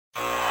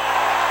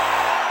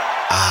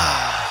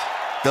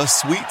The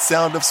sweet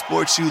sound of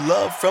sports you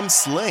love from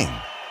Sling.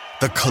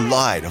 The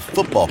collide of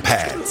football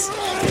pads.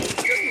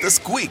 The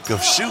squeak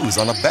of shoes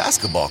on a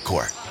basketball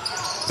court.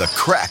 The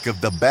crack of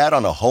the bat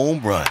on a home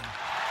run.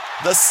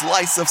 The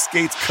slice of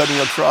skates cutting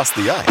across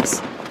the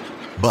ice.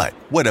 But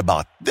what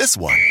about this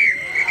one?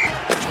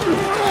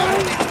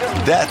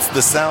 That's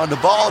the sound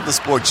of all the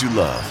sports you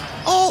love,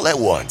 all at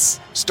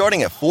once.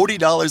 Starting at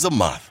 $40 a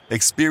month.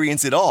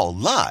 Experience it all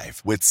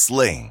live with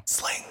Sling.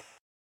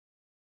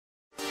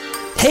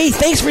 Hey,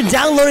 thanks for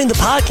downloading the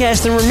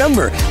podcast. And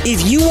remember,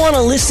 if you want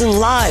to listen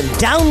live,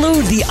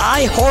 download the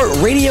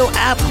iHeartRadio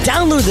app,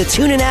 download the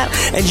TuneIn app,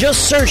 and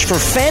just search for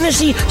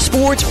Fantasy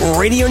Sports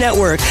Radio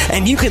Network,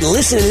 and you can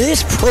listen to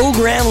this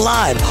program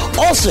live.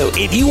 Also,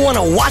 if you want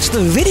to watch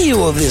the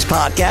video of this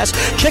podcast,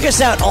 check us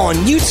out on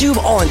YouTube,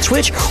 on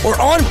Twitch, or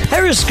on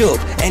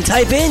Periscope, and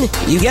type in,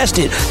 you guessed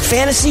it,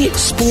 Fantasy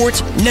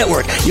Sports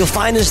Network. You'll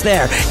find us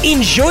there.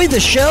 Enjoy the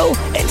show,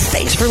 and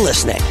thanks for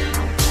listening.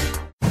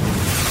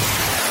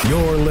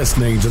 You're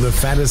listening to the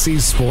Fantasy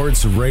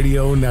Sports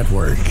Radio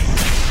Network.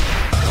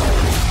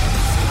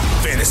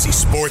 Fantasy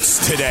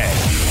Sports Today.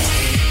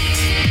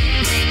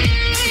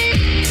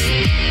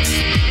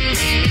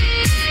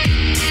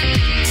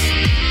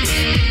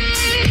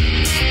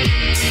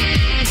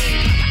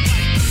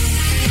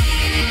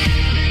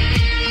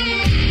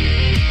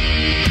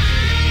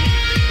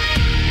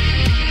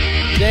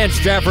 Dan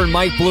Strafford,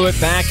 Mike Blewett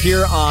back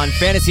here on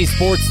Fantasy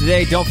Sports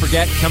Today. Don't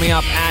forget, coming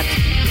up at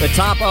the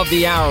top of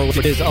the hour,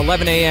 which is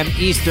 11 a.m.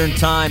 Eastern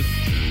Time,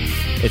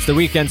 it's the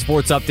Weekend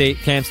Sports Update.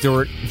 Cam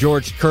Stewart,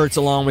 George Kurtz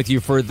along with you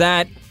for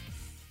that.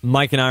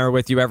 Mike and I are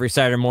with you every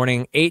Saturday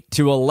morning, 8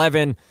 to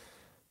 11,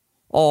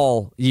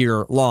 all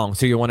year long.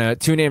 So you want to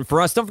tune in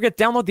for us. Don't forget,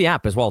 download the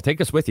app as well. Take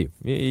us with you.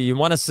 You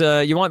want us?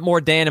 You want more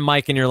Dan and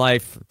Mike in your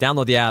life?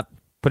 Download the app.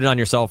 Put it on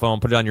your cell phone.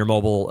 Put it on your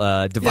mobile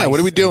device. Yeah,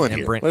 what are we doing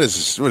here? What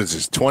is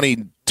this,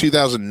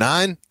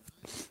 2009?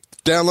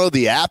 Download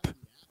the app.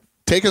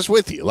 Take us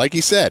with you, like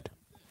he said.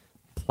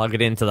 Plug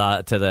it into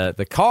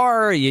the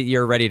car.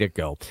 You're ready to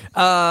go.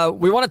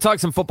 We want to talk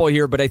some football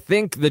here, but I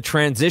think the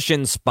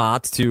transition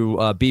spot,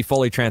 to be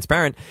fully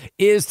transparent,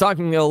 is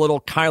talking a little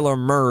Kyler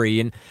Murray.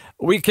 And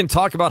we can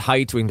talk about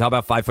height. We can talk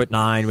about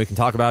 5'9". We can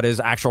talk about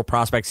his actual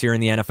prospects here in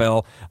the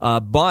NFL.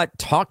 But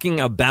talking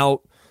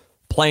about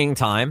playing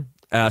time,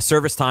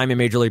 service time in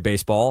Major League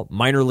Baseball,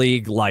 minor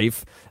league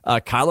life,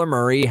 Kyler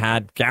Murray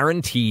had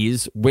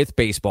guarantees with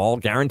baseball,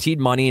 guaranteed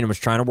money, and was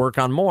trying to work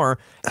on more,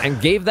 and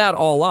gave that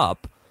all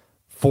up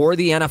for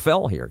the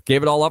NFL here.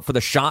 Gave it all up for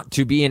the shot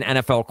to be an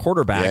NFL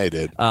quarterback. Yeah, he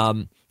did.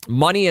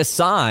 Money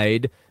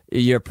aside,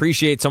 you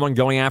appreciate someone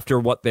going after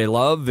what they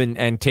love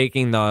and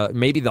taking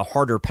maybe the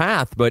harder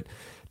path, but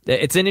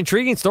it's an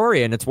intriguing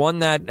story, and it's one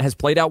that has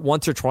played out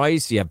once or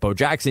twice. You have Bo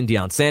Jackson,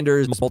 Deion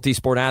Sanders,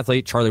 multi-sport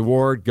athlete, Charlie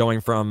Ward,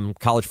 going from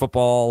college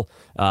football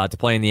to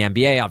play in the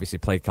NBA. Obviously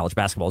played college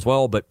basketball as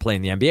well, but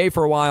playing the NBA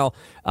for a while.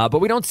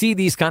 But we don't see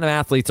these kind of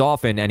athletes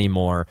often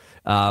anymore.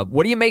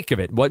 What do you make of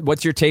it?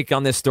 What's your take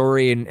on this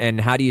story, and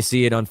how do you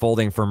see it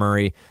unfolding for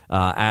Murray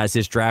as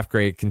his draft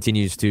grade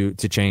continues to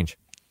change?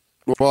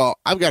 Well,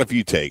 I've got a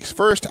few takes.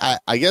 First,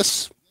 I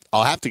guess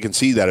I'll have to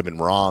concede that I've been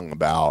wrong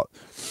about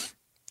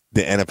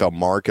the NFL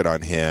market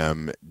on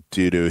him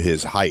due to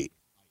his height.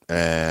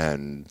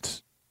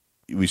 And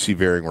we see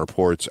varying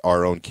reports.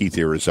 Our own Keith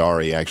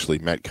Irizarry actually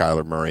met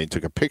Kyler Murray and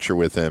took a picture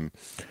with him.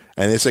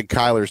 And they said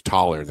Kyler's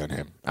taller than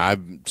him.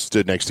 I've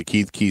stood next to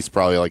Keith. Keith's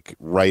probably like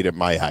right at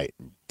my height,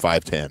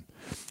 5'10". And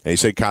he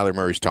said Kyler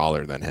Murray's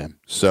taller than him.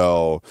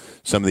 So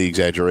some of the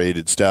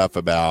exaggerated stuff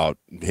about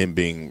him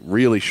being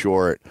really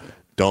short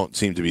don't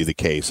seem to be the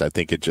case. I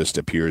think it just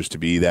appears to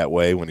be that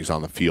way when he's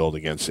on the field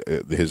against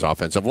his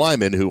offensive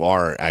linemen, who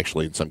are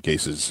actually in some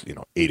cases,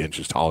 8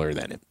 inches taller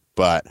than him.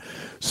 But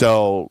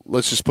so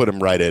let's just put him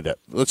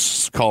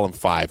let's call him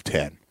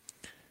 5'10".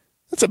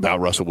 That's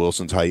about Russell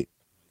Wilson's height.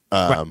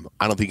 Right.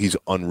 I don't think he's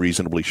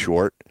unreasonably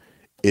short.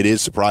 It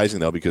is surprising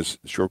though, because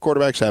short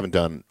quarterbacks haven't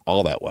done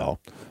all that well.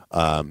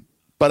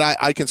 But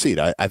I concede.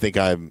 I think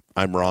I'm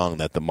wrong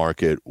that the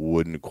market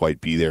wouldn't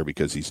quite be there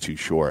because he's too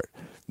short.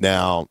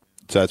 Now,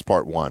 so that's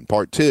part one.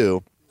 Part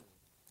two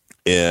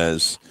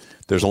is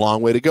there's a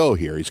long way to go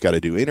here. He's got to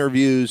do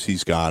interviews.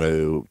 He's got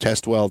to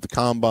test well at the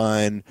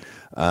combine.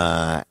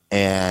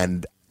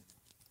 And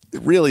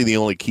really the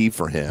only key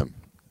for him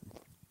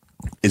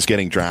is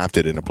getting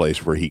drafted in a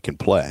place where he can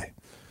play.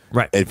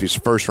 Right. If he's a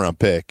first-round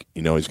pick,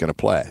 he's going to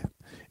play.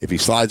 If he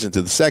slides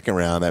into the second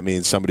round, that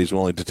means somebody's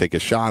willing to take a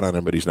shot on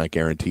him, but he's not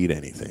guaranteed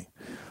anything.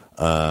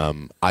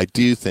 I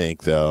do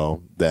think,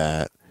 though,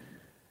 that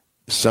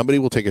somebody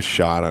will take a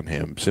shot on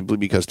him simply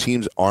because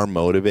teams are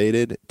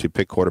motivated to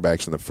pick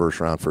quarterbacks in the first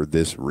round for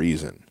this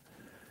reason.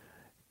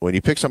 When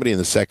you pick somebody in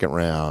the second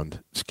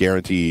round, it's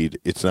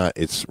guaranteed. It's a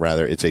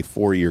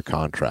 4-year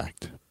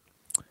contract.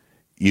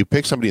 You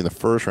pick somebody in the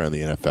first round of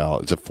the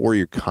NFL, it's a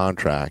 4-year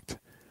contract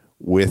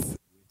with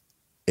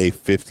a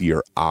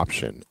 5th-year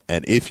option.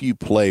 And if you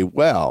play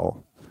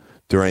well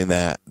during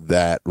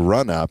that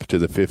run-up to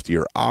the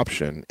 5th-year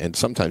option, and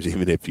sometimes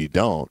even if you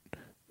don't,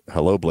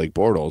 hello, Blake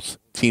Bortles,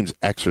 teams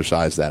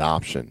exercise that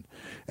option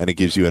and it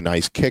gives you a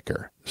nice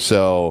kicker.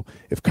 So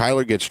if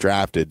Kyler gets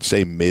drafted,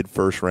 say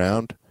mid-first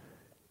round,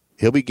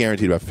 he'll be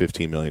guaranteed about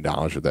 $15 million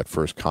with that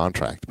first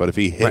contract. But if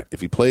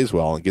he plays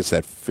well and gets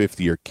that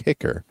fifth-year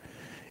kicker,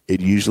 it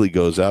usually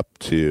goes up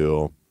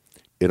to,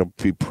 it'll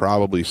be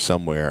probably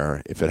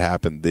somewhere, if it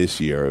happened this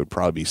year, it would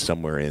probably be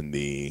somewhere in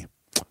the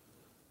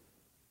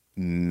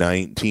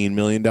 $19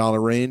 million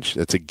range.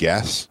 That's a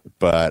guess,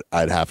 but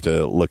I'd have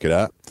to look it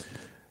up.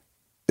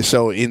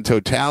 So in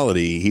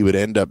totality, he would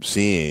end up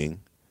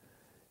seeing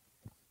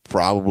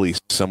probably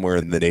somewhere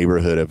in the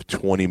neighborhood of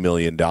 $20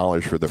 million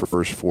for the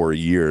first 4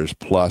 years,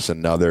 plus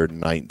another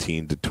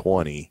 19 to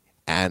 20.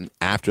 And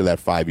after that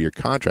 5-year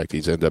contract,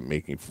 he's ended up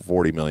making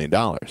 $40 million.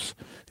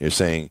 You're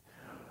saying,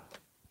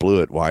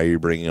 Blewett, why are you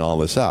bringing all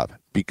this up?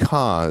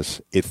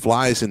 Because it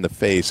flies in the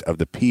face of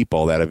the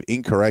people that have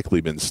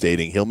incorrectly been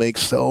stating he'll make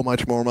so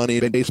much more money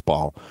in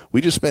baseball. We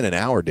just spent an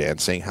hour, Dan,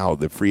 saying how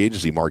the free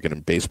agency market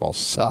in baseball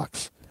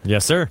sucks.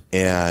 Yes, sir.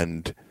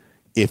 And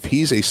if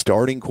he's a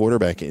starting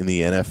quarterback in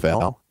the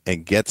NFL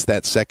and gets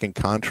that second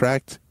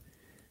contract,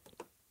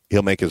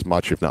 he'll make as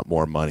much, if not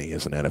more, money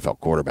as an NFL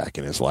quarterback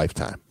in his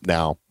lifetime.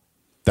 Now,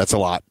 that's a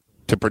lot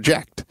to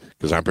project,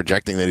 because I'm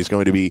projecting that he's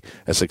going to be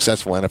a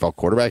successful NFL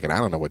quarterback, and I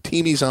don't know what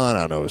team he's on. I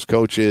don't know his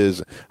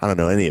coaches. I don't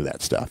know any of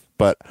that stuff.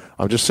 But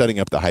I'm just setting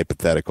up the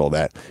hypothetical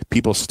that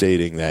people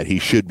stating that he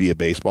should be a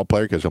baseball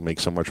player because he'll make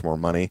so much more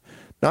money.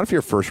 Not if you're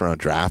a first-round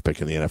draft pick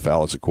in the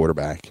NFL as a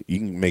quarterback. You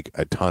can make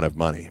a ton of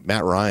money.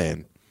 Matt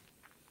Ryan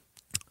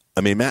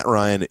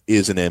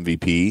is an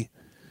MVP,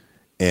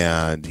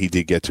 and he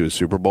did get to a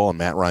Super Bowl, and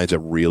Matt Ryan's a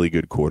really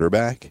good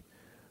quarterback.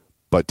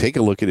 But take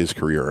a look at his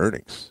career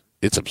earnings.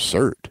 It's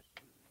absurd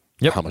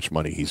how much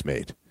money he's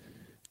made.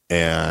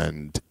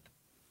 And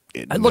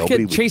look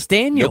at Chase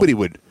Daniel.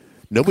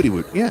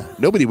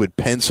 Nobody would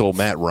pencil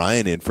Matt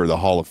Ryan in for the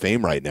Hall of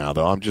Fame right now,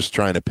 though. I'm just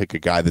trying to pick a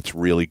guy that's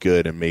really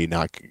good and may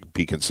not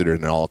be considered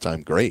an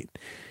all-time great.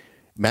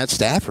 Matt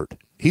Stafford.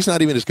 He's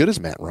not even as good as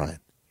Matt Ryan.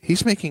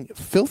 He's making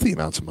filthy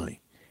amounts of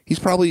money. He's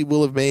probably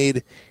will have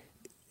made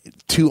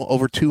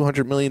over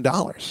 $200 million.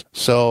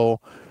 So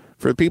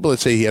for the people that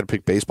say he had to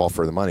pick baseball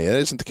for the money, that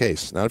isn't the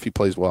case. Not if he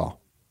plays well.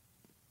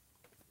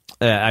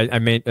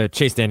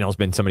 Chase Daniel's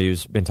been somebody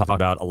who's been talked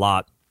about a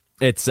lot.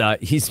 It's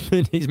he's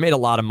made a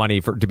lot of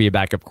money to be a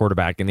backup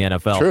quarterback in the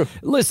NFL. True.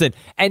 Listen,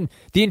 and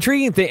the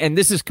intriguing thing, and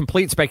this is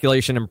complete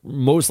speculation and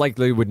most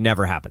likely would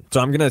never happen. So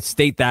I'm going to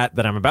state that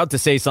I'm about to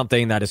say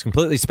something that is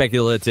completely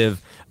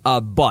speculative.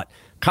 But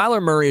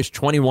Kyler Murray is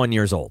 21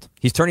 years old.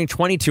 He's turning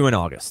 22 in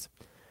August.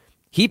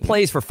 He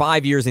plays for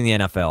 5 years in the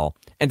NFL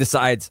and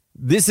decides,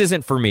 this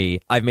isn't for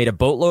me. I've made a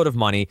boatload of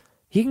money.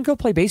 He can go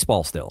play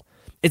baseball still.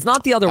 It's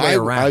not the other way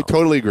around. I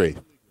totally agree.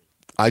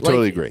 I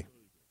totally agree.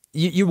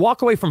 You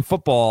walk away from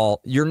football,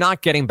 you're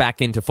not getting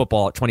back into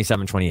football at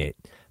 27, 28.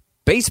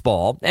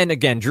 Baseball, and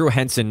again, Drew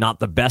Henson, not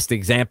the best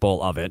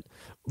example of it,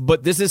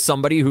 but this is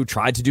somebody who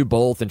tried to do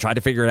both and tried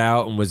to figure it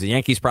out and was a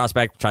Yankees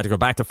prospect, tried to go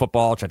back to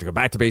football, tried to go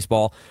back to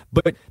baseball.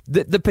 But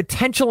the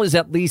potential is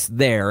at least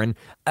there. And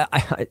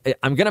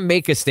I'm going to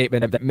make a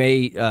statement that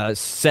may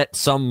set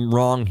some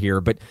wrong here,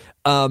 but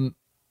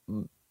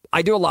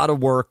I do a lot of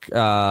work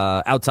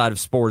outside of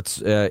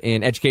sports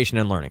in education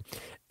and learning.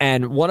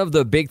 And one of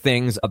the big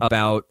things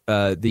about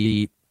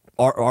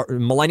our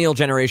millennial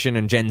generation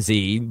and Gen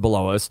Z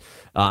below us,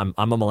 I'm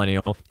a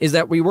millennial, is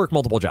that we work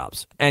multiple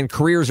jobs and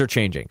careers are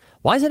changing.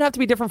 Why does it have to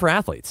be different for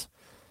athletes?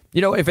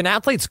 You know, if an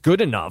athlete's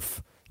good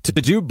enough to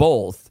do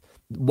both,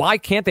 why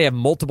can't they have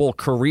multiple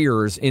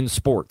careers in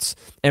sports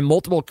and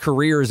multiple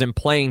careers in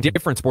playing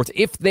different sports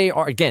if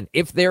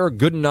they're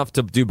good enough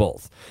to do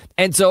both?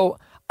 And so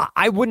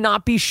I would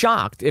not be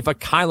shocked if a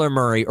Kyler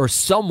Murray or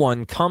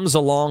someone comes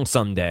along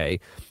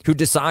someday who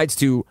decides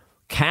to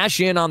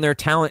cash in on their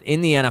talent in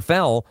the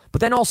NFL,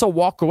 but then also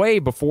walk away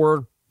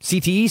before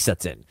CTE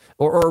sets in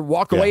or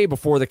walk away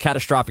before the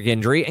catastrophic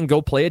injury and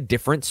go play a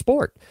different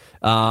sport.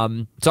 So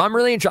I'm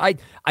really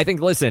interested. I think,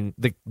 listen,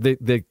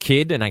 the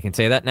kid, and I can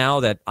say that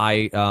now that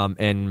I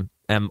am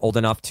old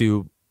enough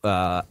to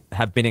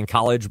have been in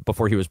college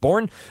before he was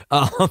born,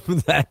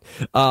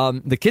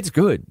 the kid's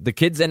good. The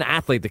kid's an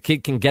athlete. The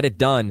kid can get it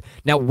done.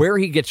 Now, where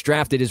he gets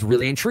drafted is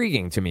really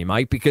intriguing to me,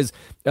 Mike, because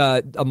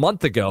a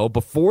month ago,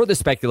 before the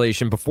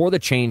speculation, before the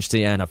change to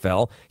the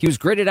NFL, he was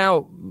graded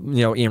out.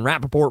 You know, Ian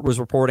Rappaport was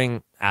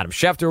reporting, Adam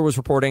Schefter was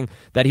reporting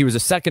that he was a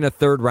second or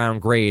third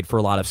round grade for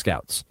a lot of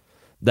scouts,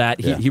 that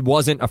he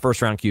wasn't a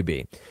first round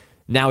QB.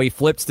 Now he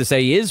flips to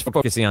say he is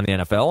focusing on the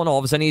NFL, and all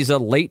of a sudden he's a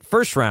late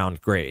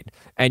first-round grade.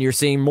 And you're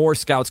seeing more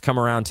scouts come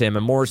around to him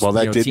and more. Well,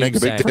 that did make a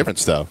big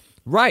difference, though.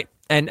 Right,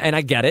 and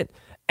I get it.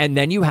 And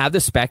then you have the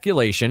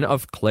speculation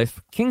of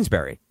Cliff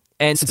Kingsbury.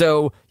 And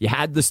so you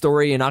had the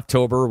story in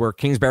October where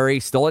Kingsbury,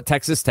 still at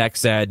Texas Tech,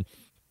 said,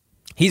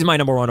 he's my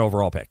number one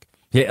overall pick.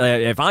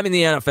 If I'm in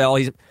the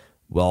NFL,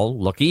 well,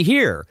 looky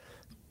here.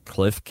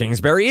 Cliff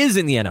Kingsbury is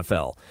in the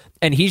NFL.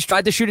 And he's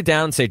tried to shoot it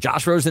down and say,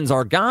 Josh Rosen's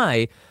our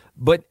guy,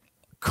 but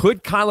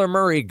could Kyler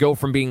Murray go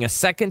from being a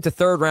second to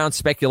third round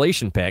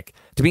speculation pick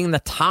to being the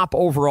top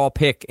overall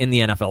pick in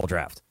the NFL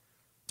draft?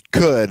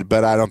 Could,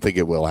 but I don't think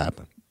it will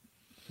happen.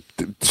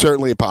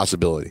 certainly a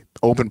possibility,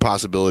 open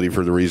possibility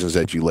for the reasons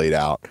that you laid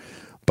out.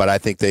 But I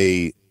think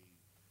they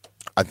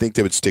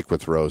would stick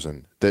with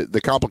Rosen.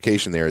 The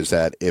complication there is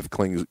that if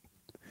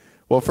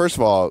first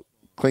of all,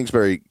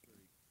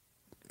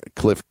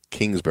 Cliff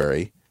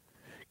Kingsbury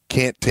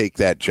can't take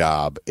that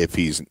job if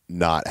he's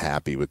not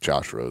happy with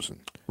Josh Rosen.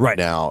 Right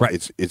now,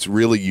 it's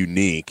really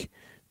unique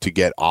to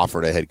get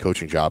offered a head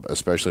coaching job,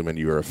 especially when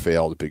you are a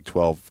failed Big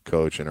 12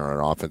 coach and are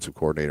an offensive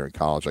coordinator in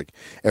college. Like,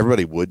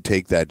 everybody would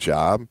take that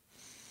job,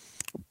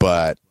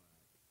 but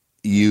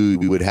you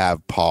would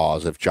have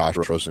pause if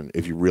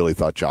you really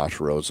thought Josh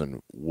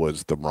Rosen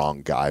was the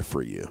wrong guy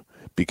for you,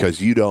 because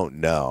you don't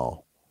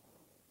know.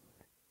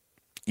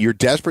 You're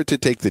desperate to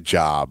take the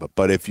job,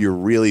 but if you're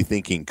really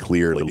thinking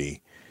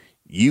clearly,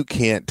 you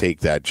can't take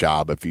that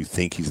job if you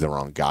think he's the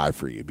wrong guy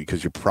for you,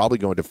 because you're probably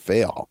going to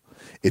fail.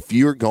 If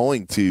you're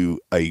going to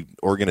a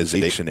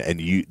organization and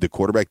the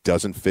quarterback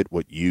doesn't fit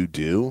what you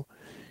do,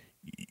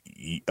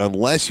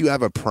 unless you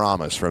have a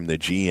promise from the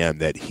GM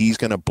that he's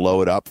going to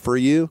blow it up for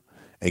you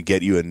and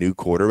get you a new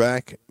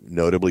quarterback,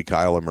 notably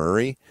Kyler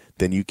Murray,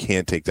 then you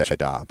can't take that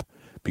job,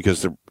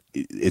 because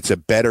it's a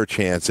better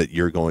chance that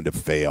you're going to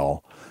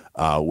fail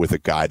with a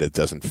guy that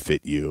doesn't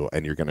fit you,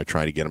 and you're going to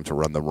try to get him to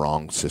run the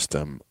wrong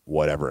system,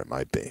 whatever it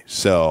might be.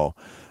 So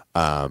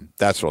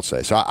that's what I'll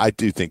say. So I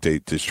do think they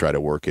just try to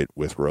work it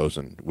with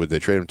Rosen. Would they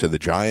trade him to the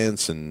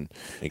Giants and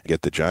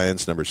get the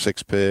Giants number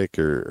 6 pick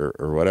or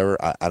whatever?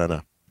 I don't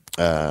know.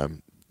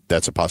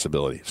 That's a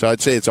possibility. So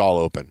I'd say it's all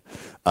open.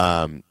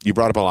 You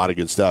brought up a lot of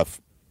good stuff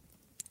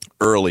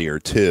earlier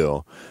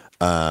too.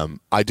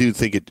 I do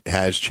think it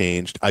has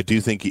changed. I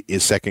do think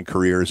his second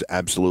career is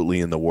absolutely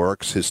in the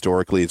works.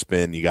 Historically, it's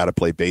been you got to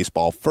play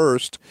baseball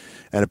first,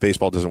 and if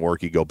baseball doesn't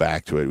work, you go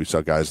back to it. We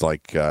saw guys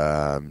like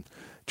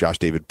Josh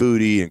David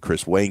Booty and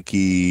Chris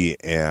Wenke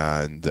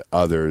and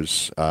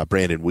others,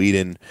 Brandon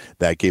Whedon,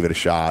 that gave it a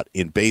shot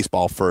in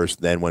baseball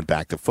first, then went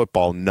back to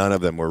football. None of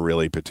them were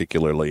really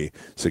particularly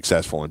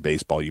successful in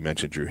baseball. You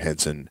mentioned Drew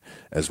Henson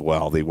as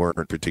well. They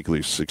weren't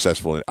particularly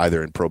successful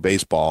either in pro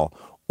baseball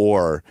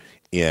or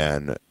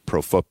in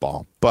pro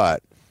football.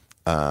 But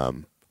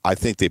I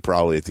think they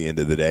probably at the end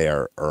of the day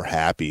are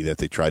happy that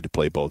they tried to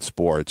play both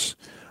sports.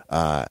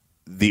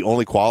 The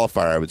only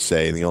qualifier I would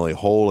say, and the only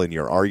hole in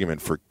your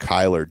argument for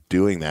Kyler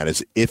doing that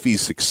is if he's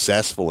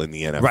successful in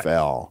the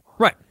NFL,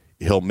 right.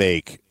 He'll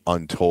make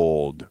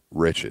untold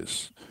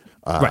riches.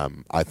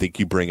 I think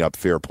you bring up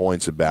fair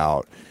points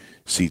about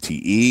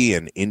CTE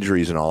and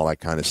injuries and all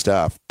that kind of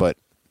stuff, but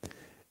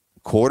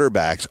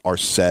quarterbacks are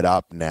set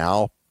up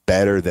now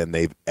better than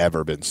they've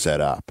ever been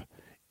set up.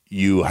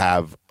 You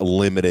have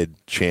limited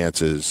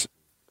chances.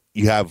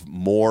 You have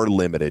more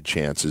limited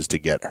chances to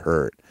get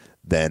hurt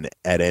than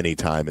at any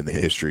time in the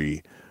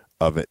history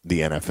of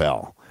the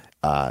NFL.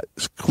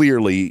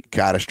 Clearly,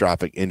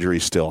 catastrophic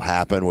injuries still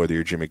happen, whether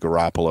you're Jimmy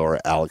Garoppolo or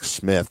Alex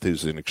Smith,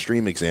 who's an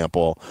extreme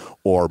example,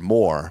 or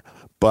more.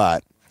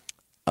 But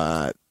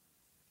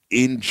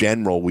in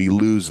general, we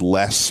lose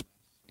less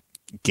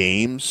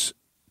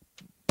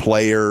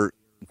player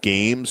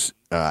games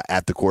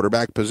at the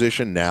quarterback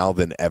position now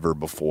than ever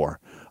before.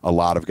 A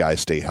lot of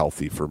guys stay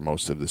healthy for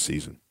most of the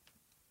season.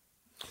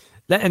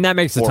 And that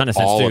makes a ton of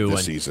sense, all too. Of the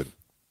season.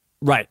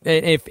 Right.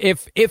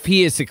 If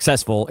he is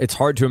successful, it's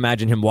hard to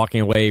imagine him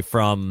walking away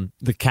from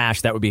the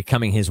cash that would be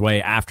coming his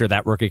way after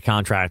that rookie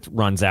contract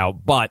runs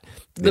out. But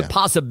the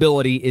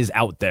possibility is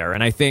out there.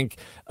 And I think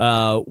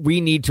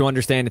we need to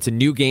understand it's a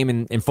new game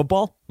in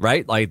football,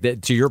 right?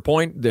 Like, to your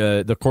point,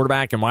 the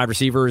quarterback and wide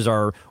receivers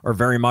are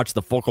very much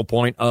the focal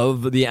point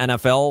of the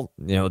NFL.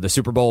 You know, the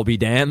Super Bowl will be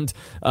damned.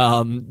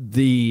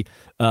 The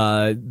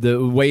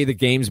way the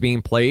game's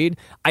being played.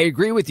 I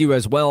agree with you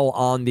as well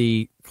on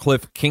the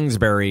Cliff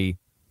Kingsbury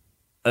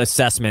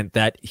assessment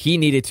that he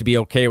needed to be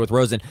okay with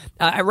Rosen.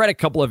 I read a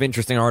couple of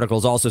interesting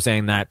articles also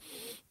saying that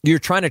you're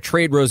trying to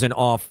trade Rosen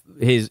off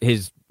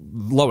his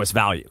lowest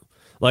value.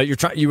 Like,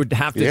 you would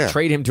have to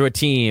trade him to a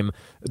team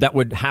that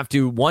would have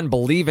to, one,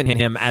 believe in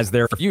him as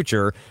their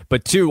future,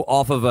 but two,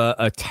 off of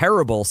a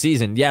terrible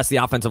season. Yes, the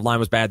offensive line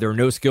was bad. There were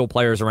no skill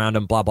players around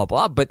him, blah, blah,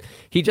 blah, but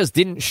he just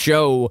didn't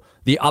show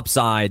the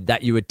upside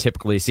that you would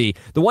typically see.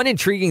 The one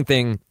intriguing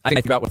thing I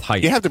think about with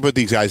height. You have to put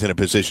these guys in a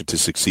position to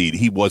succeed.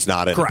 He was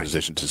not in a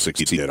position to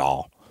succeed at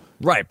all.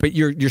 Right, but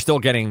you're still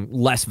getting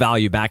less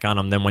value back on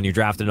him than when you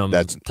drafted him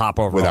top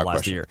overall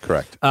last year.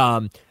 Correct.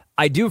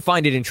 I do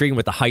find it intriguing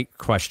with the height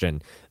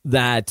question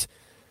that,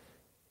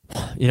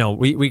 you know,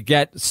 we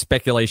get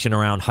speculation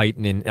around height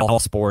in all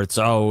sports.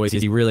 Oh, is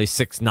he really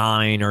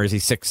 6'9" or is he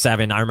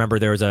 6'7"? I remember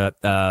there was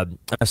a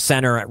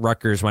center at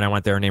Rutgers when I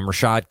went there named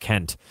Rashad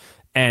Kent,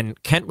 and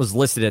Kent was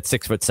listed at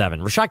 6'7".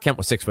 Rashad Kent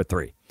was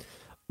 6'3",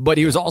 but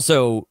he was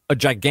also a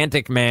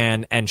gigantic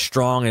man and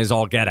strong as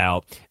all get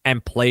out,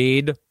 and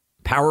played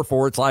power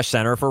forward /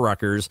 center for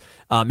Rutgers.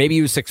 Maybe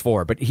he was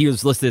 6'4", but he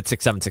was listed at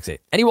 6'7", 6'8",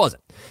 and he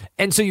wasn't.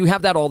 And so you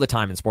have that all the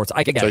time in sports.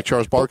 I get it. Like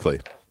Charles Barkley.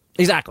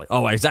 Exactly.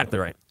 Oh, exactly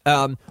right.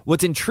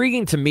 What's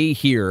intriguing to me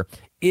here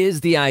is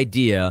the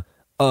idea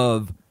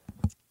of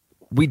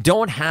we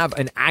don't have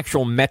an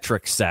actual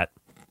metric set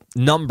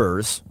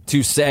numbers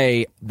to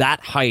say that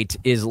height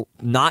is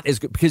not as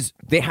good because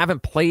they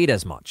haven't played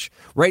as much,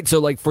 right? So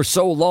like for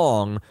so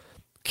long,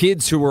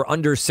 kids who were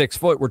under 6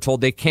 foot were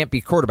told they can't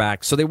be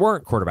quarterbacks, so they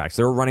weren't quarterbacks.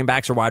 They were running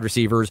backs or wide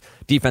receivers,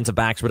 defensive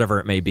backs, whatever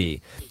it may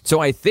be. So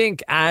I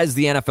think as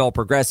the NFL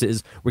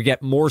progresses, we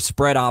get more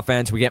spread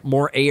offense, we get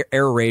more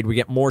air raid, we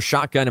get more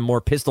shotgun and more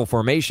pistol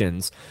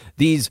formations.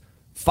 These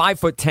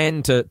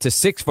 5'10" to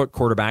 6 foot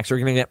quarterbacks are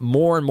going to get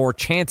more and more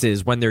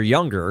chances when they're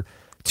younger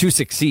to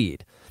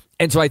succeed.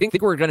 And so I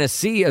think we're going to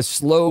see a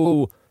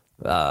slow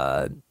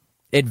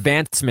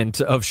advancement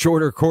of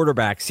shorter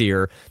quarterbacks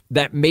here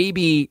that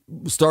maybe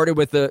started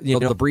with the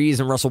Brees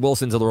and Russell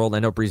Wilsons of the world. I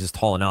know Brees is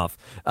tall enough,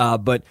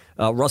 but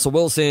Russell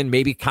Wilson,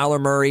 maybe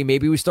Kyler Murray,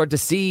 maybe we start to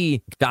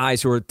see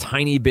guys who are a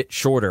tiny bit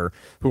shorter,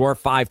 who are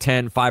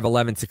 5'10",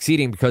 5'11",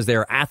 succeeding because they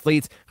are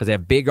athletes, because they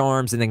have big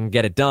arms and they can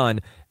get it done.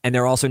 And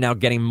they're also now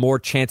getting more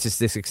chances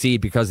to succeed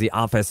because the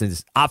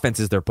offenses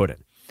they're put in.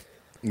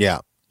 Yeah.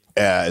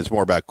 It's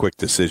more about quick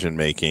decision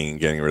making,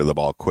 getting rid of the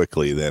ball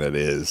quickly than it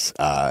is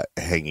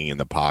hanging in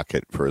the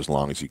pocket for as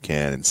long as you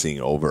can and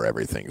seeing over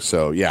everything.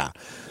 So, yeah,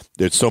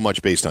 there's so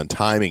much based on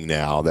timing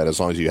now that as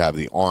long as you have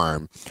the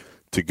arm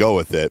to go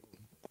with it,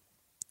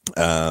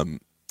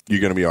 you're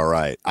going to be all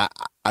right.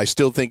 I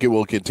still think it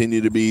will continue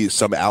to be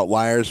some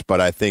outliers,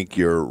 but I think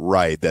you're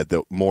right that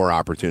the more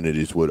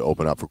opportunities would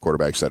open up for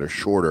quarterbacks that are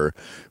shorter.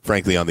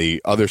 Frankly, on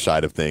the other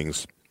side of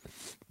things,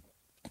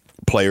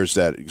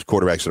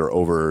 quarterbacks that are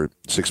over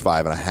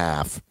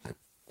 6'5.5"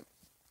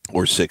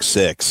 or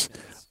 6'6",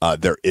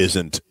 there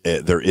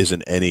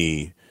isn't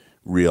any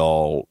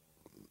real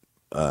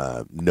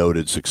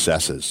noted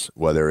successes,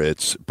 whether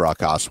it's Brock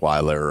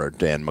Osweiler or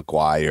Dan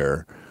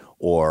McGuire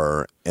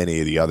or any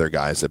of the other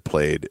guys that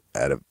played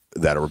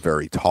that are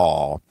very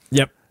tall.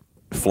 Yep.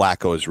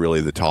 Flacco is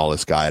really the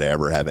tallest guy to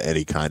ever have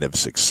any kind of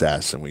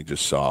success, and we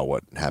just saw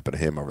what happened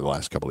to him over the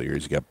last couple of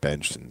years. He got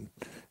benched and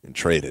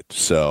traded.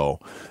 So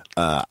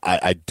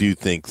I do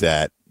think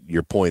that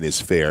your point is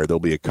fair. There'll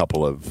be a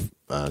couple of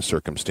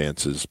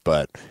circumstances,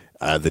 but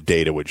the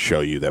data would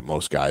show you that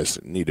most guys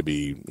need to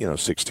be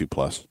 6'2"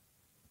 plus.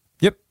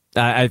 Yep.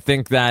 I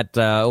think that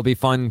it'll be a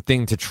fun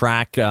thing to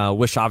track.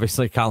 Wish,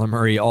 obviously, Kyler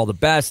Murray all the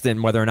best,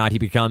 and whether or not he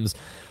becomes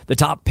the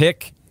top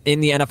pick in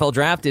the NFL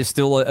draft is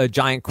still a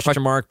giant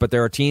question mark, but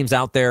there are teams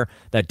out there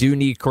that do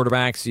need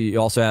quarterbacks.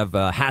 You also have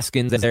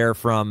Haskins there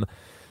from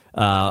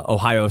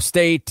Ohio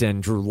State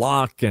and Drew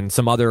Lock and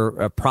some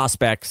other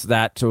prospects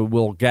that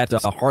will get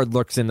hard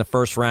looks in the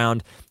first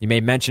round. You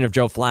made mention of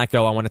Joe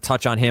Flacco. I want to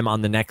touch on him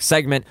on the next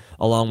segment,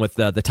 along with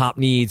the top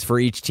needs for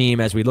each team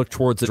as we look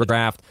towards the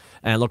draft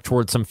and look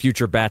towards some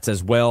future bets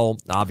as well,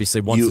 obviously,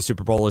 once the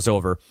Super Bowl is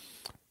over.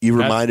 You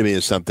reminded me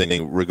of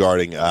something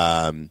regarding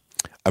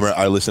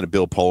I listened to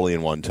Bill Polian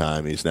one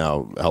time. He's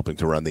now helping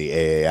to run the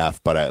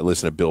AAF, but I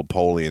listened to Bill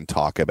Polian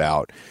talk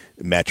about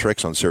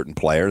metrics on certain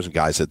players and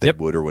guys that they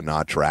would or would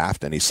not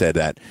draft. And he said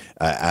that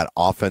at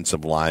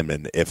offensive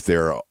linemen, if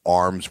their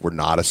arms were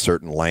not a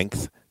certain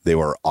length, they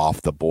were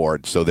off the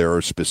board. So there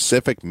are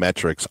specific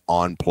metrics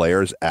on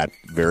players at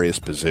various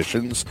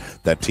positions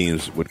that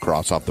teams would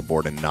cross off the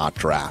board and not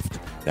draft.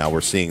 Now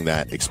we're seeing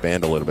that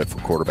expand a little bit for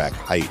quarterback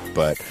height,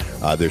 but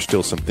there's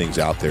still some things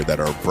out there that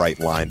are a bright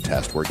line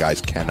test where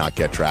guys cannot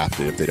get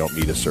drafted if they don't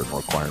meet a certain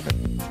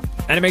requirement.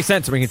 And it makes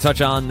sense. We can touch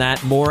on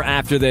that more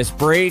after this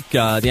break.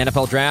 The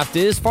NFL draft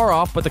is far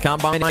off, but the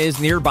combine is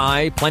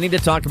nearby. Plenty to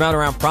talk about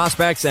around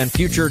prospects and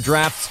future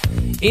drafts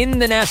in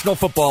the National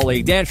Football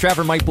League. Dan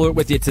Trafford, Mike Blewett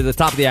with you to the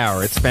top of the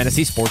hour. It's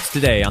Fantasy Sports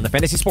Today on the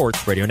Fantasy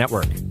Sports Radio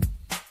Network.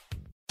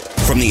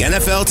 From the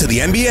NFL to the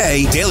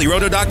NBA,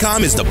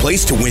 DailyRoto.com is the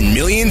place to win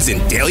millions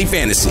in daily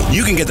fantasy.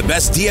 You can get the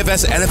best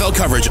DFS NFL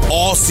coverage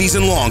all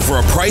season long for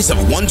a price of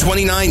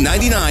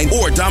 $129.99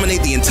 or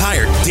dominate the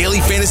entire daily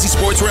fantasy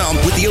sports realm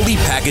with the Elite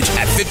Package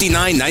at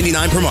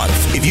 $59.99 per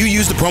month. If you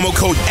use the promo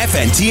code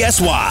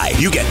FNTSY,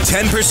 you get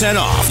 10%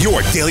 off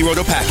your Daily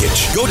Roto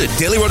package. Go to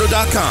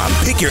DailyRoto.com,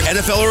 pick your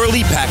NFL or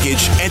Elite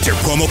Package, enter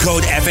promo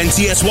code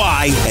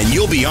FNTSY, and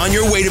you'll be on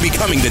your way to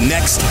becoming the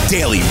next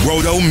Daily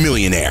Roto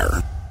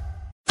millionaire.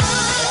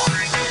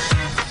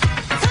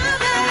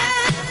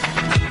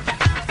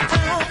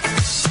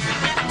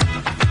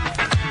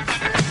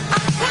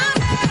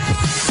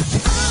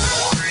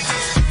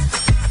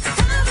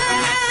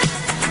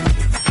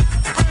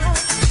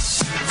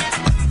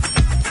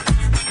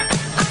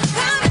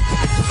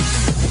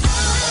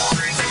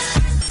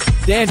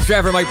 Dan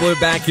Trevor, Mike Blewett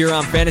back here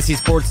on Fantasy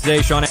Sports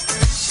Today. Sean,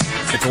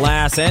 it's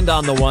last and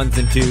on the ones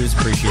and twos.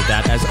 Appreciate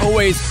that as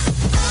always.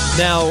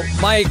 Now,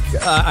 Mike,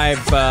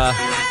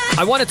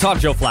 I want to talk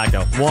Joe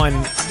Flacco. One,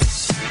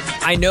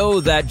 I know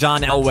that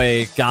John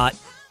Elway got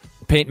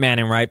Peyton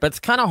Manning right, but it's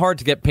kind of hard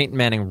to get Peyton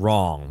Manning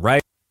wrong,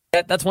 right?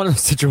 That's one of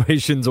those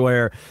situations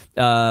where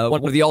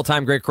one of the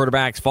all-time great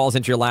quarterbacks falls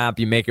into your lap,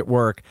 you make it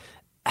work.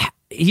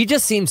 He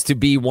just seems to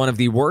be one of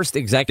the worst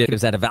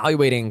executives at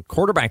evaluating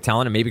quarterback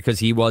talent, and maybe because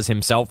he was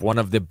himself one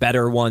of the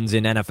better ones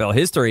in NFL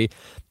history.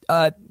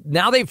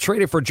 Now they've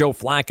traded for Joe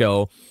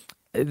Flacco.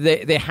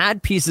 They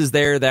had pieces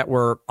there that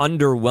were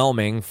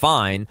underwhelming,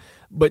 fine,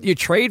 but you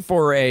trade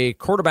for a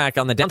quarterback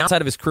on the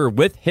downside of his career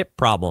with hip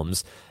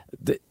problems.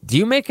 Do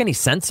you make any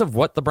sense of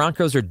what the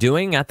Broncos are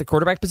doing at the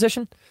quarterback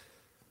position?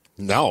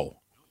 No,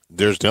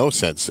 there's no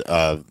sense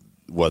of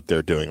what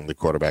they're doing in the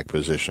quarterback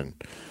position.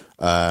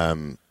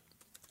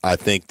 I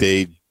think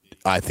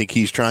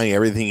he's trying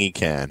everything he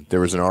can. There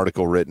was an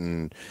article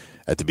written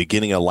at the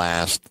beginning of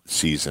last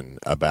season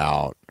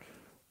about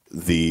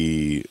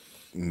the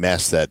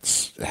mess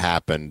that's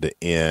happened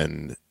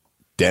in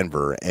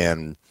Denver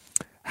and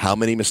how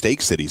many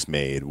mistakes that he's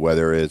made,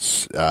 whether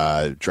it's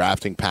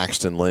drafting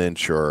Paxton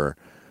Lynch or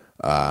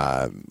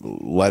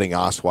letting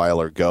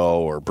Osweiler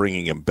go or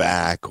bringing him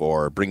back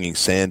or bringing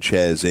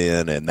Sanchez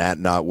in and that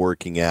not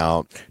working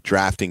out,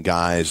 drafting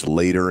guys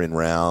later in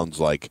rounds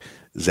like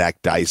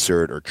Zach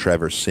Dysert or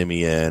Trevor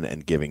Siemian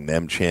and giving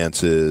them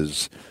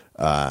chances.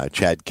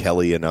 Chad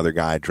Kelly, another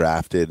guy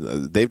drafted.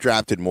 They've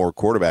drafted more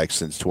quarterbacks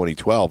since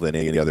 2012 than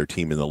any other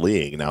team in the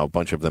league. Now, a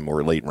bunch of them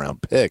were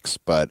late-round picks,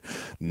 but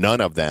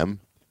none of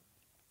them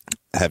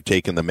have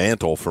taken the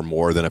mantle for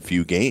more than a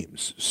few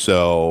games.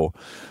 So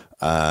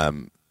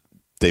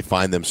they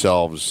find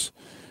themselves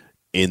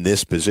in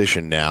this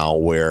position now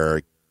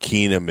where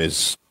Keenum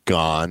is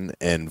gone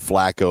and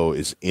Flacco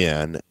is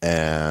in,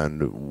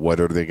 and what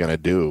are they going to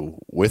do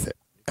with it?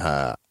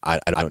 I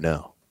don't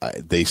know.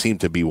 They seem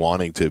to be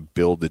wanting to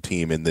build the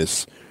team in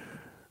this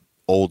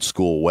old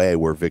school way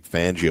where Vic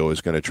Fangio is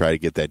going to try to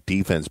get that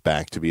defense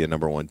back to be a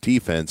number one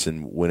defense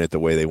and win it the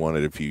way they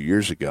wanted a few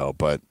years ago.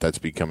 But that's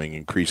becoming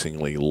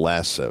increasingly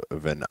less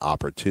of an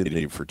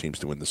opportunity for teams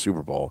to win the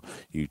Super Bowl.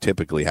 You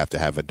typically have to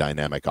have a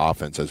dynamic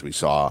offense, as we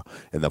saw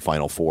in the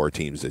Final Four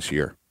teams this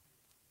year.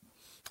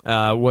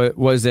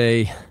 Was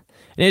an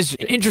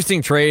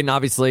interesting trade, and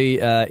obviously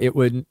it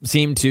would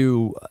seem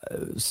to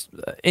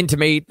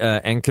intimate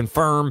and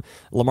confirm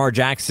Lamar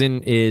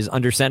Jackson is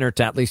under center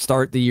to at least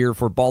start the year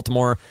for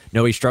Baltimore.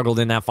 No, he struggled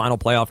in that final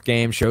playoff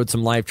game, showed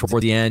some life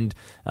toward the end.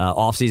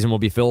 Offseason will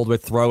be filled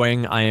with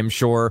throwing, I am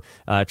sure,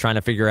 trying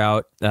to figure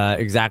out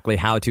exactly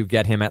how to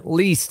get him at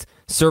least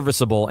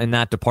serviceable in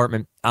that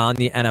department on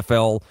the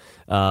NFL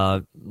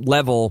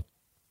level.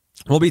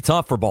 Will be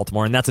tough for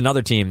Baltimore, and that's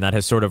another team that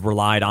has sort of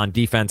relied on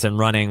defense and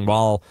running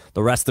while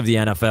the rest of the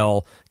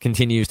NFL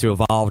continues to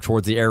evolve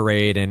towards the air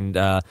raid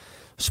and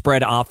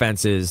spread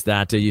offenses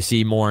that you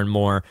see more and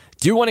more.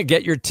 Do want to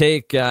get your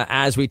take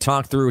as we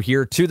talk through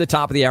here to the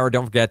top of the hour.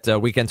 Don't forget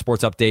Weekend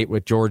Sports Update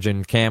with George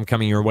and Cam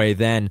coming your way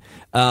then.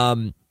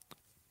 The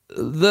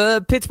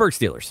Pittsburgh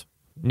Steelers,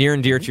 near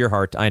and dear to your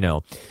heart, I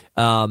know.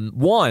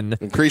 One,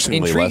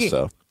 increasingly less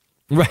so.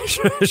 Right,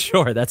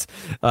 sure. That's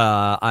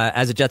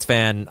as a Jets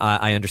fan,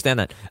 I understand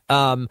that.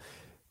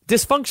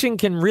 Dysfunction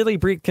can really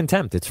breed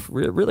contempt. It's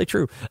really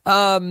true.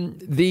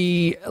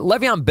 The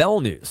Le'Veon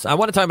Bell news. I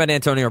want to talk about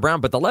Antonio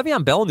Brown, but the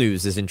Le'Veon Bell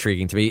news is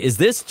intriguing to me. Is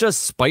this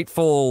just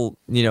spiteful,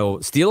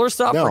 Steelers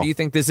stuff, No. or do you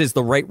think this is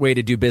the right way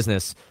to do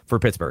business for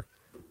Pittsburgh?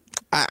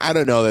 I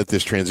don't know that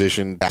this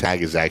transition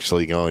tag is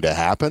actually going to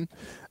happen.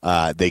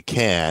 They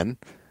can,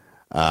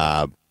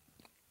 and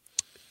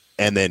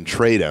then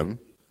trade him.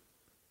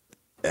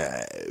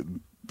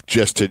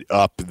 Just to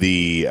up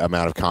the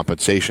amount of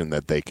compensation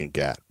that they can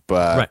get.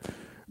 But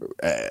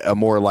a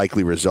more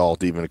likely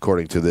result, even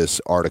according to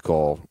this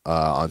article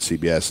on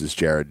CBS, is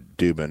Jared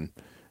Dubin.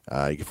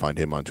 You can find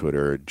him on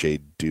Twitter, JA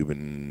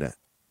Dubin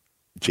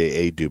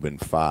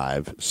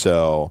 5.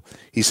 So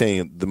he's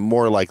saying the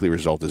more likely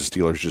result is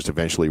Steelers just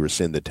eventually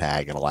rescind the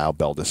tag and allow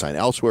Bell to sign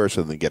elsewhere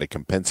so they get a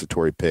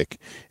compensatory pick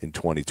in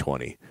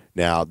 2020.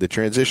 Now, the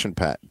transition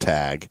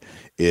tag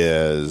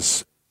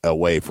is a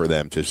way for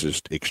them to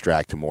just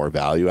extract more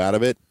value out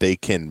of it. They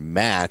can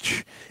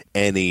match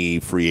any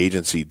free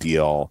agency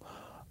deal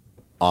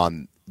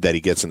on that he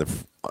gets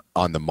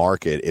on the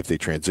market if they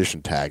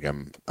transition tag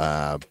him,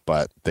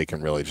 but they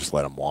can really just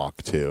let him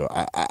walk too.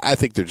 I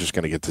think they're just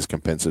going to get this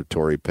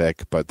compensatory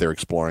pick, but they're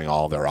exploring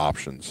all their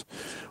options.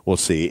 We'll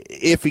see.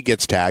 If he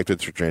gets tagged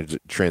with the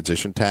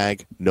transition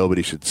tag,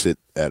 nobody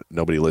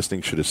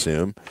listening should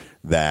assume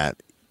that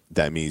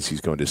means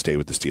he's going to stay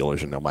with the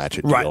Steelers and they'll match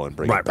a deal and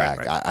bring it back.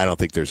 Right. I don't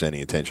think there's any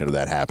intention of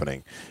that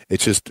happening.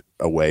 It's just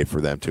a way for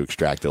them to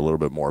extract a little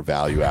bit more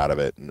value out of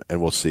it,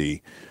 and we'll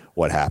see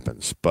what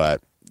happens.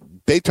 But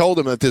they told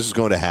him that this is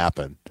going to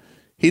happen.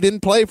 He didn't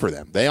play for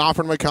them. They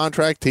offered him a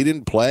contract. He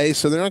didn't play,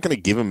 so they're not going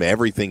to give him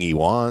everything he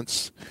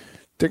wants.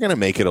 They're going to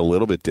make it a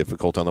little bit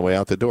difficult on the way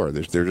out the door.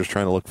 They're just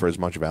trying to look for as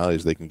much value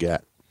as they can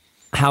get.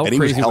 And he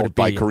was helped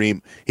by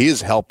Kareem. He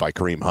is helped by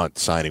Kareem Hunt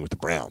signing with the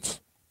Browns.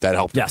 That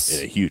helped him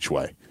in a huge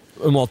way.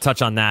 And we'll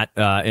touch on that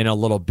in a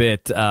little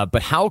bit.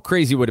 But how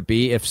crazy would it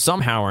be if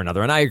somehow or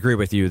another, and I agree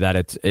with you that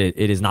it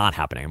is not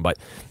happening, but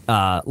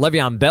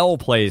Le'Veon Bell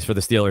plays for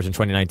the Steelers in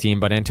 2019,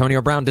 but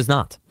Antonio Brown does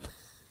not?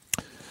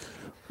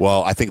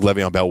 Well, I think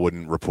Le'Veon Bell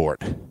wouldn't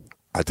report.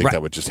 I think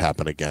that would just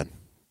happen again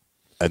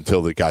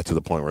until they got to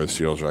the point where the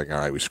Steelers were like, all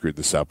right, we screwed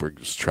this up. We're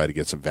just trying to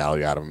get some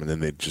value out of him, and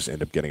then they'd just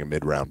end up getting a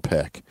mid-round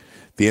pick.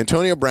 The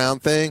Antonio Brown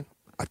thing,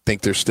 I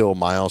think there's still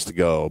miles to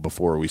go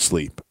before we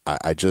sleep.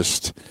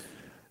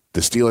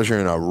 The Steelers are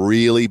in a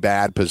really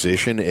bad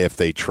position if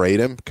they trade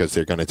him because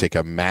they're going to take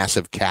a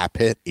massive cap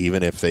hit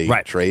even if they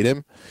trade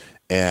him.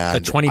 And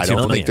I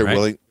don't think they're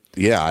willing.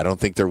 Yeah, I don't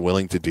think they're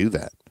willing to do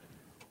that.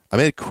 I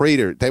mean,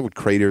 they would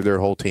crater their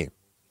whole team.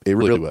 It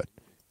really would.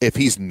 If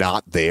he's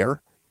not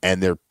there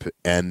and they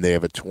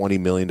have a $20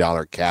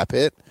 million cap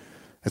hit,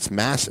 that's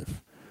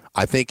massive.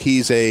 I think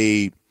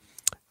you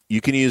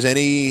can use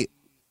any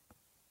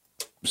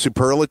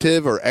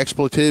superlative or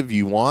expletive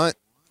you want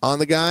on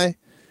the guy.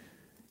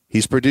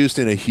 He's produced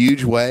in a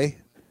huge way.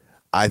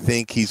 I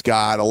think he's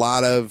got a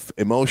lot of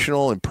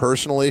emotional and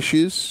personal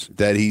issues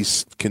that he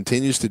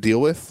continues to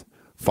deal with.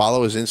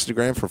 Follow his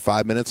Instagram for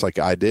 5 minutes like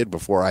I did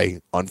before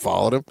I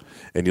unfollowed him,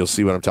 and you'll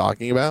see what I'm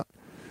talking about.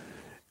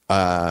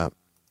 And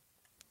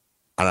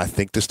I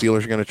think the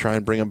Steelers are going to try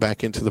and bring him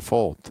back into the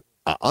fold.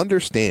 I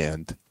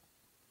understand.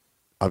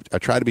 I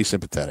try to be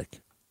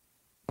sympathetic.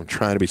 I'm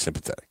trying to be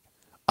sympathetic.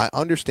 I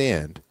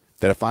understand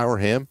that if I were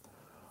him,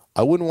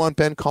 I wouldn't want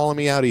Ben calling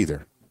me out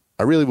either.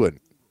 I really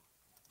wouldn't.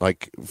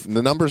 Like,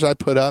 the numbers I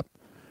put up,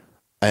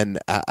 and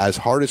as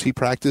hard as he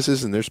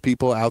practices, and there's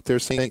people out there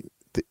saying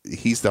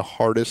he's the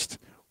hardest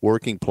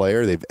working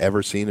player they've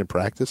ever seen in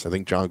practice. I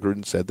think John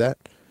Gruden said that,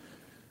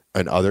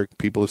 and other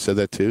people have said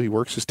that too. He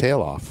works his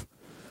tail off.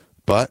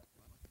 But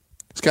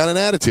he's got an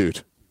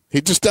attitude.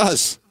 He just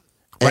does.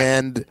 Right.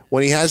 And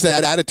when he has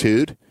that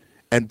attitude,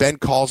 and Ben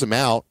calls him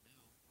out,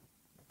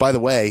 by the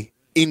way,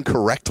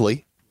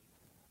 incorrectly,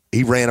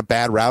 he ran a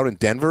bad route in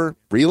Denver.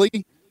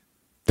 Really?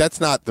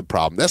 That's not the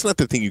problem. That's not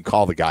the thing you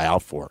call the guy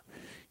out for.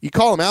 You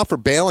call him out for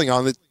bailing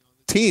on the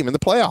team in the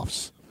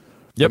playoffs.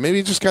 Yep. Or maybe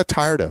he just got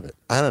tired of it.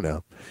 I don't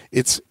know.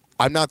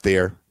 I'm not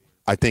there.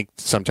 I think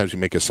sometimes you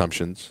make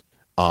assumptions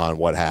on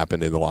what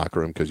happened in the locker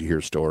room because you hear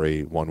a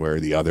story one way or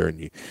the other, and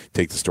you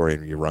take the story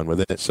and you run with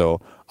it. So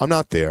I'm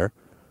not there.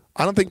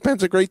 I don't think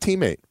Ben's a great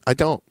teammate. I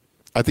don't.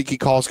 I think he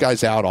calls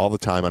guys out all the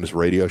time on his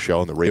radio show,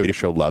 and the radio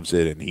show loves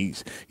it. And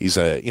he's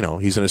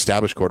an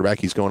established quarterback.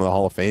 He's going to the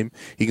Hall of Fame.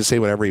 He can say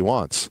whatever he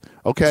wants.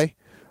 Okay,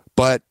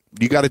 but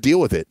you got to deal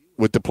with it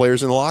with the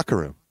players in the locker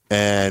room.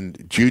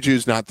 And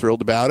Juju's not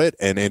thrilled about it,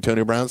 and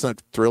Antonio Brown's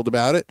not thrilled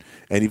about it.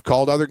 And you've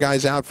called other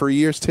guys out for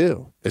years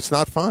too. It's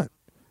not fun.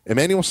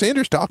 Emmanuel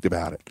Sanders talked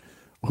about it.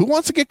 Who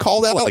wants to get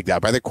called out like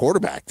that by their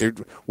quarterback? They're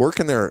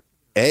working their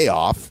A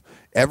off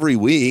every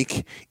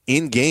week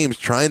in games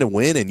trying to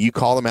win, and you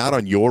call them out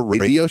on your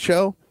radio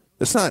show?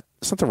 It's not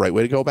the right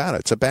way to go about it.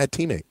 It's a bad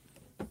teammate.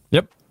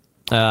 Yep.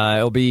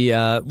 It'll be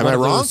Am I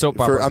wrong?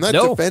 I'm not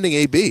defending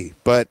AB,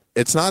 but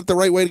it's not the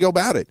right way to go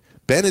about it.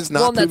 Ben has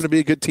not proven to be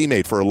a good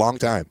teammate for a long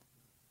time.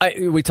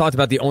 We talked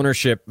about the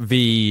ownership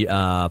v.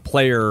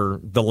 player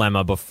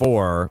dilemma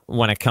before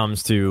when it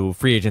comes to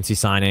free agency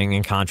signing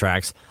and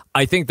contracts.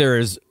 I think there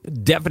is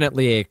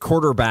definitely a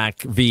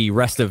quarterback v.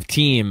 rest of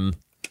team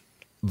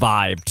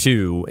vibe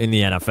too in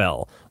the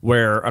NFL,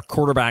 where a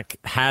quarterback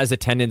has a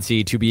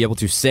tendency to be able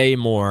to say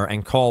more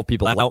and call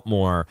people out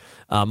more,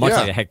 much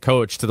like a head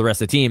coach to the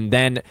rest of the team,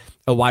 than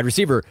a wide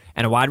receiver.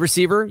 And a wide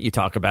receiver, you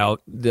talk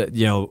about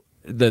the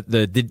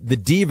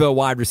diva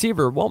wide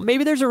receiver. Well,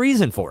 maybe there's a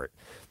reason for it.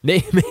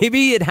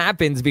 Maybe it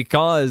happens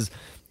because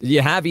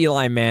you have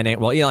Eli Manning.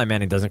 Well, Eli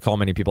Manning doesn't call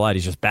many people out.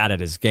 He's just bad at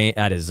his game,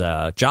 at his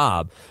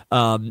job.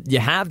 You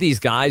have these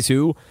guys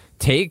who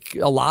take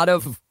a lot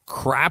of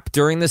crap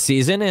during the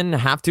season and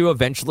have to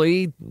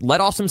eventually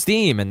let off some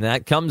steam, and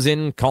that comes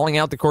in calling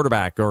out the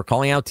quarterback or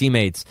calling out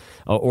teammates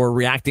or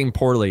reacting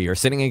poorly or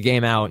sitting a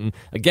game out. And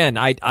again,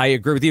 I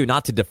agree with you,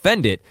 not to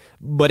defend it,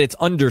 but it's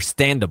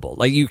understandable.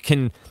 Like, you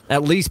can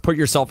at least put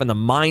yourself in the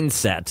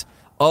mindset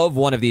of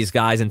one of these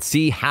guys and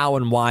see how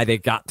and why they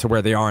got to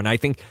where they are. And I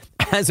think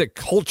as a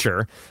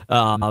culture,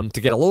 to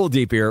get a little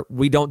deep here,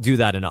 we don't do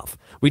that enough.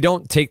 We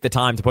don't take the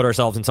time to put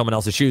ourselves in someone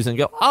else's shoes and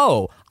go,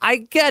 oh, I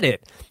get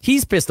it.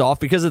 He's pissed off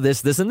because of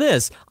this, this, and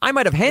this. I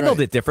might have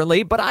handled it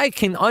differently, but I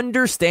can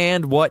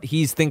understand what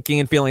he's thinking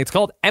and feeling. It's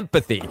called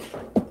empathy.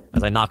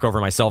 As I knock over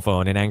my cell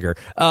phone in anger.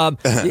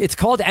 It's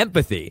called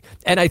empathy.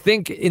 And I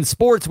think in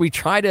sports, we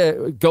try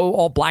to go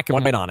all black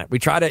and white on it. We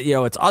try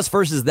to, it's us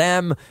versus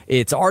them.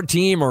 It's our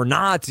team or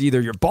not. Either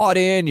you're bought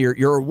in,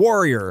 you're a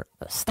warrior.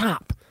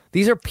 Stop.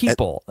 These are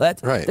people.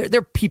 That's right.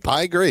 They're people.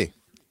 I agree.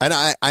 And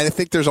I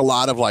think there's a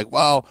lot of like,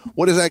 well,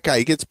 what is that guy?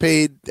 He gets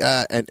paid,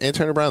 and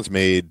Antonio Brown's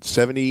made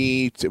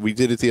we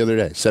did it the other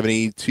day,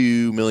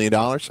 $72 million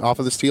off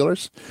of the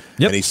Steelers.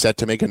 Yep. And he's set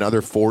to make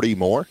another 40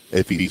 more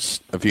if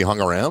he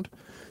hung around.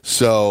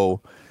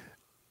 So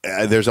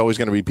there's always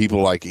going to be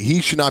people like,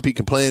 he should not be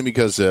complaining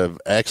because of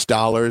X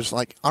dollars.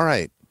 Like, all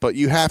right, but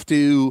you have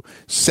to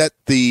set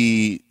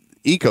the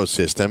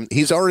ecosystem.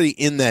 He's already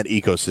in that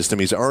ecosystem.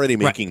 He's already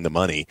making the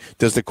money.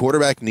 Does the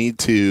quarterback need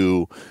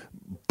to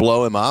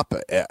blow him up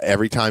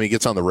every time he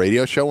gets on the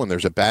radio show when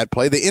there's a bad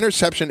play? The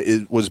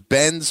interception was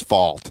Ben's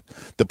fault.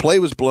 The play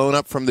was blown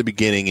up from the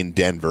beginning in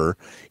Denver.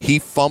 He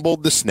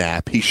fumbled the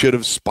snap. He should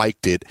have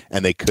spiked it,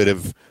 and they could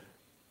have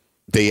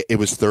it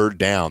was third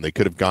down. They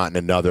could have gotten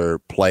another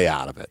play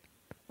out of it.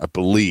 I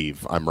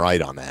believe I'm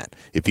right on that.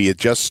 If he had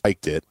just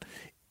spiked it,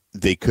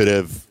 they could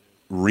have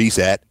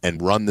reset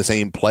and run the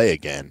same play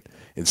again.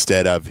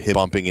 instead of him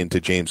bumping into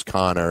James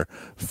Conner,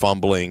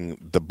 fumbling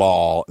the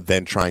ball,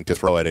 then trying to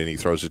throw it, and he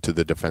throws it to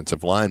the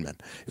defensive lineman.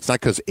 It's not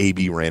because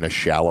AB ran a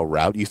shallow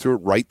route. You threw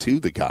it right to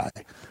the guy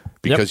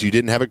because you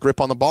didn't have a grip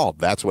on the ball.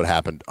 That's what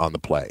happened on the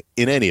play.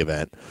 In any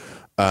event,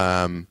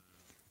 I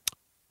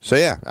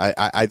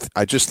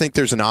just think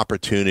there's an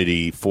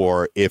opportunity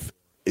for if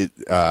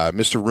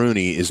Mr.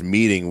 Rooney is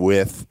meeting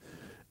with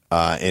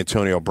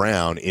Antonio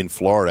Brown in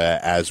Florida,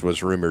 as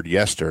was rumored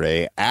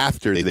yesterday,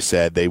 after they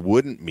said they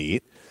wouldn't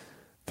meet,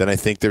 then I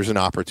think there's an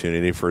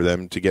opportunity for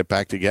them to get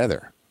back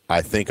together.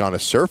 I think on a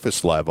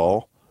surface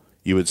level,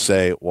 you would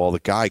say, well, the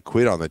guy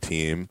quit on the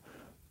team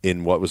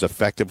in what was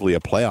effectively a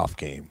playoff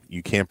game.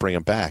 You can't bring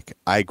him back.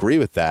 I agree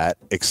with that,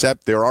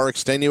 except there are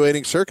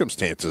extenuating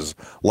circumstances,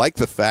 like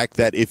the fact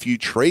that if you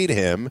trade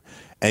him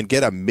and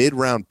get a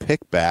mid-round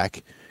pick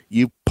back,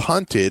 you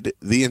punted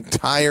the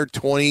entire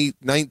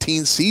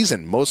 2019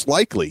 season, most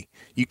likely.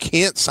 You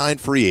can't sign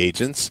free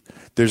agents.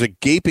 There's a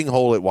gaping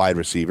hole at wide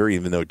receiver,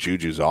 even though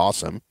Juju's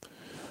awesome.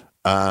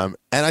 And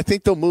I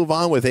think they'll move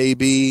on with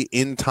AB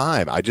in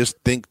time. I just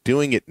think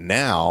doing it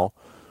now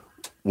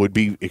would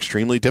be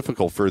extremely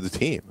difficult for the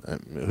team.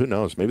 Who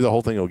knows? Maybe the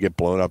whole thing will get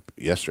blown up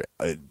yesterday.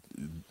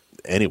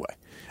 Anyway,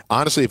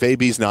 honestly, if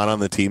AB's not on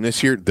the team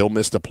this year, they'll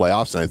miss the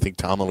playoffs, and I think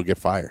Tomlin will get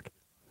fired.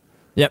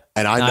 Yep.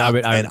 And I've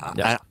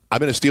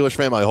been a Steelers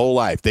fan my whole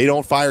life. They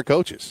don't fire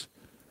coaches.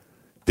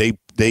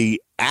 They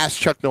asked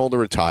Chuck Noll to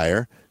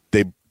retire.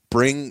 They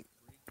bring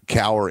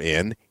Cower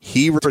in.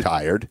 He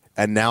retired,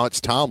 and now it's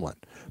Tomlin.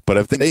 But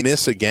if they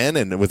miss again,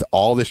 and with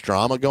all this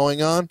drama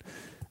going on,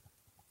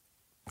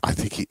 I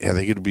think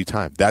it'll be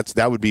time.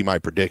 That would be my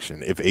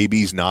prediction. If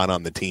AB's not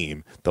on the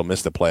team, they'll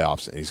miss the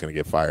playoffs, and he's going to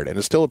get fired. And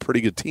it's still a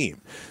pretty good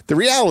team. The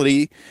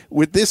reality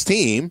with this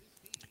team,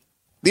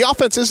 the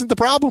offense isn't the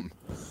problem.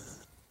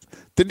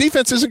 The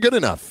defense isn't good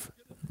enough.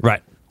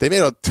 Right. They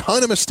made a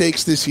ton of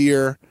mistakes this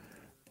year,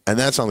 and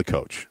that's on the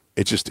coach.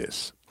 It just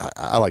is.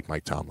 I like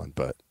Mike Tomlin,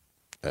 but,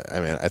 I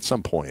mean, at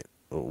some point,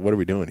 what are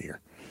we doing here?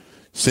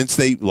 Since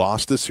they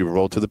lost the Super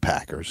Bowl to the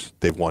Packers,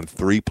 they've won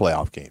 3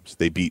 playoff games.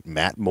 They beat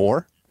Matt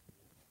Moore.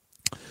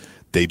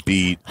 They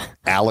beat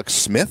Alex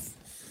Smith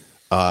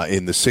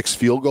in the 6th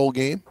field goal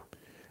game.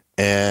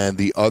 And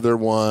the other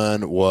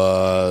one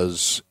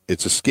was,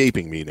 it's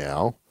escaping me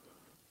now,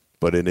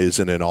 but it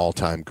isn't an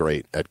all-time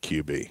great at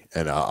QB,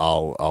 and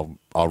I'll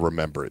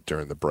remember it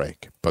during the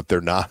break. But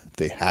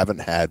they haven't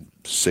had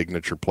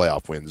signature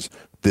playoff wins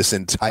this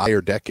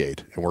entire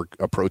decade, and we're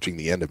approaching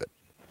the end of it.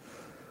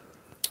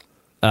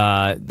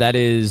 That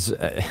is,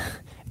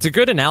 it's a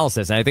good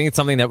analysis, and I think it's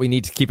something that we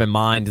need to keep in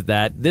mind,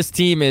 that this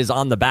team is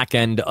on the back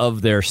end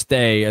of their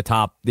stay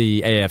atop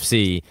the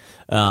AFC.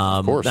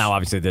 Of course. Now,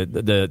 obviously,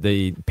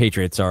 the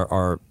Patriots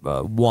are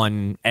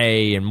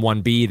 1A and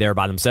 1B there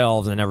by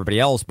themselves, and everybody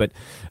else. But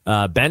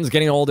Ben's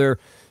getting older.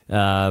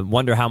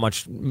 Wonder how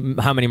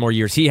many more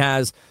years he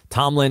has.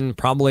 Tomlin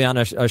probably on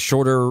a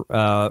shorter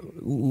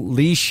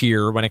leash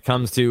here when it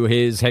comes to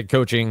his head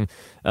coaching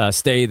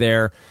stay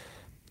there.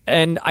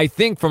 And I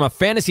think from a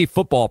fantasy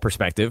football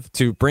perspective,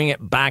 to bring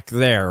it back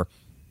there,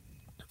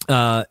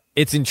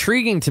 it's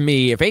intriguing to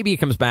me. If AB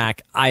comes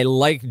back, I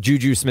like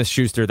Juju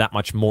Smith-Schuster that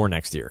much more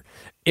next year.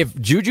 If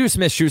Juju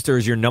Smith-Schuster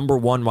is your number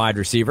 1 wide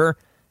receiver,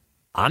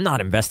 I'm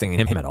not investing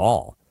in him at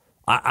all.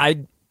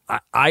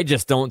 I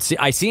just don't see.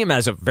 I see him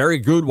as a very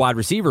good wide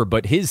receiver,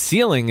 but his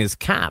ceiling is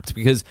capped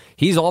because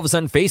he's all of a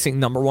sudden facing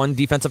number 1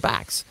 defensive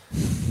backs,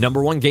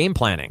 number 1 game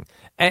planning.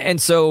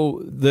 And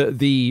so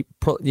the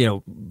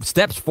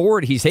steps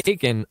forward he's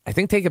taken, I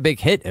think, take a big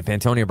hit if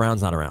Antonio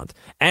Brown's not around,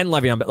 and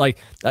Le'Veon.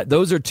 But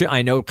those are two.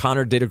 I know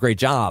Connor did a great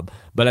job,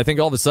 but I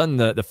think all of a sudden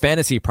the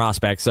fantasy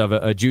prospects of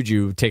a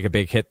Juju take a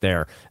big hit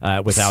there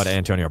without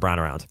Antonio Brown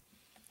around.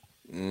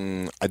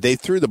 They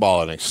threw the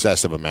ball an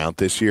excessive amount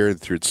this year. They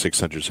threw it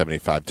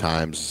 675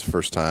 times. It's the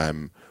first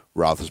time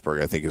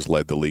Roethlisberger, I think, has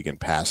led the league in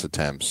pass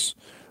attempts.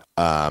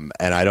 And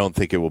I don't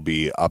think it will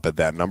be up at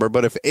that number.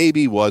 But if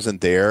AB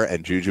wasn't there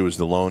and Juju was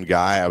the lone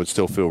guy, I would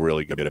still feel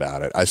really good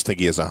about it. I just think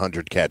he has a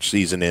 100-catch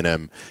season in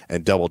him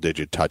and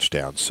double-digit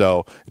touchdowns.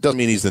 So it doesn't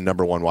mean he's the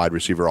number 1 wide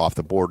receiver off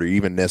the board or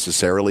even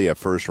necessarily a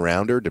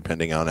first-rounder,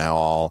 depending on how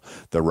all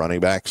the running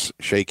backs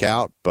shake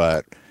out.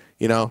 But,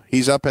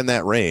 he's up in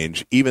that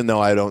range, even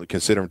though I don't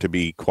consider him to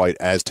be quite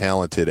as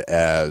talented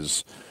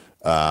as,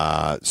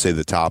 say,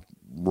 the top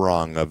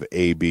rung of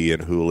AB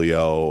and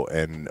Julio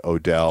and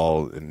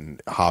Odell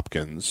and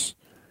Hopkins.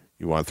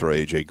 You want to throw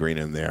A.J. Green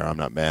in there, I'm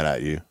not mad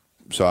at you.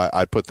 So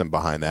I'd put them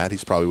behind that.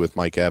 He's probably with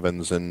Mike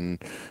Evans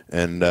and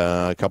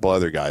a couple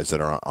other guys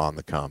that are on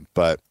the come.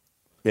 But,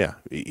 yeah,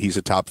 he's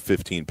a top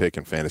 15 pick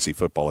in fantasy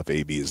football if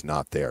AB is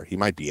not there. He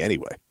might be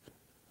anyway.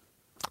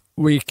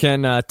 We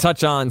can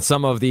touch on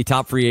some of the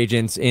top free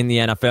agents in the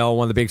NFL.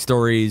 One of the big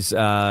stories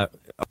around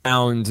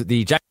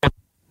the Jack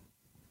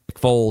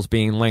Foles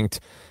being linked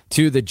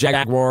to the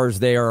Jaguars.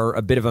 They are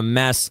a bit of a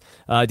mess.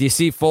 Do you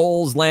see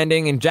Foles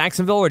landing in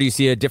Jacksonville, or do you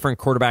see a different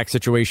quarterback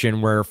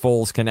situation where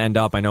Foles can end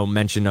up? I know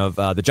mention of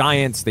the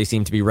Giants. They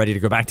seem to be ready to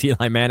go back to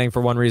Eli Manning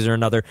for one reason or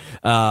another.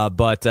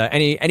 But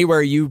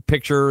anywhere you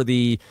picture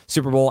the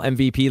Super Bowl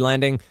MVP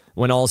landing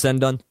when all is said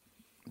and done?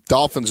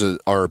 Dolphins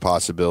are a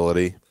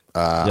possibility,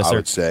 Yes, I sir.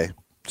 would say.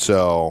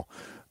 So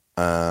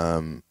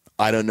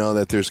I don't know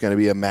that there's going to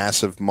be a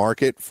massive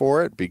market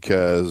for it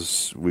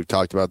because we've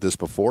talked about this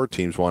before.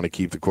 Teams want to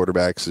keep the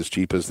quarterbacks as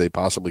cheap as they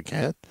possibly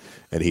can,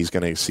 and he's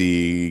going to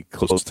see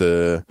close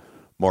to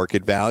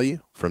market value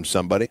from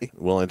somebody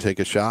willing to take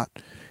a shot.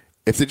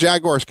 If the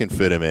Jaguars can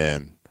fit him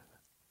in,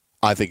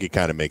 I think it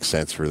kind of makes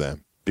sense for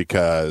them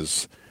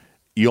because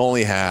you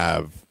only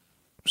have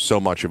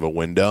so much of a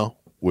window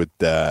with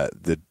the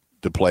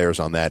players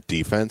on that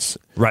defense.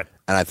 Right.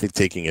 And I think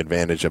taking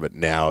advantage of it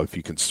now, if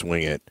you can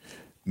swing it,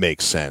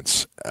 makes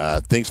sense.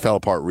 Things fell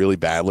apart really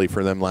badly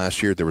for them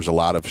last year. There was a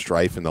lot of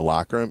strife in the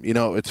locker room. You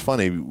know, it's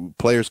funny,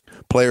 players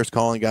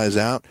calling guys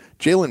out.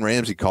 Jalen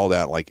Ramsey called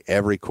out like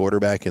every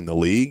quarterback in the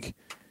league.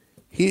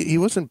 He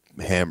wasn't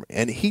hammered,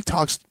 and he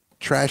talks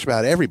trash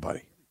about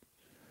everybody.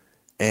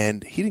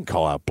 And he didn't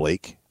call out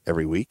Blake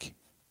every week.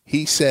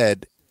 He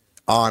said,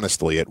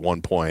 honestly, at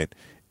one point,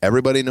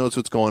 everybody knows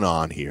what's going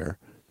on here.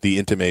 The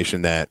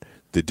intimation that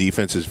the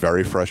defense is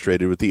very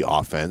frustrated with the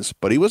offense,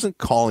 but he wasn't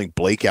calling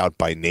Blake out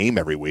by name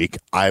every week.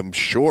 I'm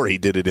sure he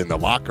did it in the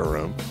locker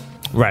room.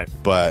 Right.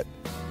 But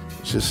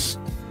it's just,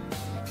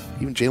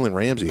 even Jalen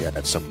Ramsey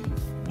had some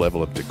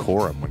level of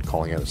decorum when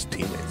calling out his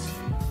teammates.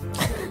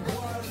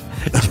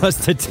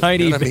 Just a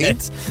tiny You know what I mean?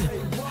 bit.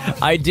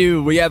 I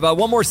do. We have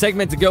one more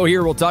segment to go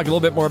here. We'll talk a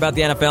little bit more about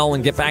the NFL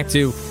and get back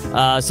to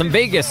some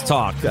Vegas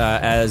talk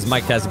as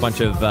Mike has a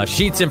bunch of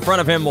sheets in front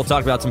of him. We'll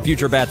talk about some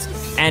future bets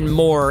and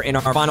more in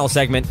our final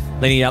segment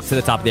leading up to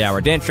the top of the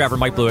hour. Dan Strafford,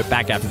 Mike Blewett,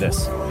 back after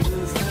this.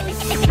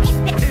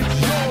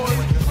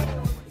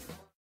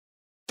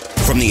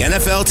 From the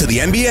NFL to the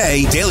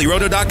NBA,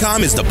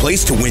 DailyRoto.com is the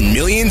place to win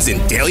millions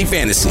in daily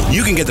fantasy.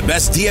 You can get the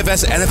best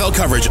DFS NFL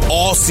coverage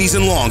all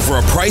season long for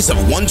a price of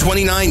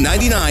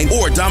 $129.99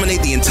 or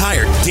dominate the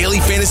entire daily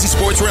fantasy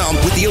sports realm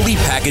with the Elite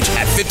Package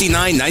at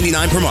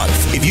 $59.99 per month.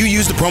 If you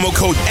use the promo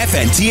code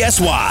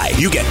FNTSY,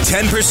 you get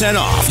 10%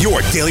 off your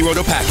Daily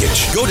Roto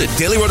package. Go to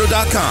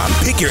DailyRoto.com,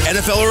 pick your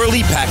NFL or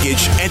Elite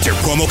Package, enter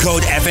promo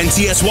code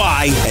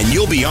FNTSY, and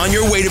you'll be on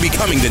your way to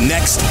becoming the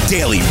next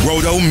Daily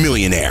Roto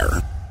millionaire.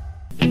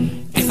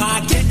 If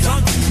I get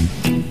drunk,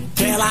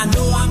 well, I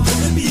know I'm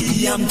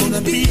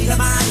gonna be the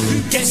man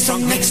who gets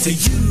drunk next to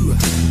you.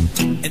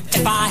 And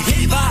if I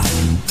heaver,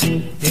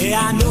 yeah,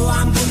 I know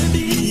I'm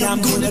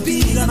gonna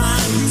be the man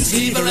who's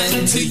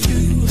heavering to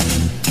you.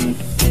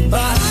 But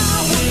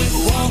I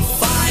will walk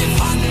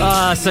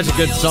 500. Such a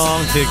good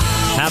song to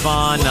have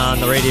on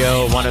the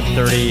radio, 1 at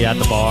 30 at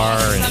the bar,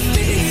 and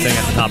sing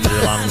at the top of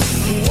your lungs.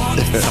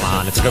 Come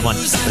on, it's a good one.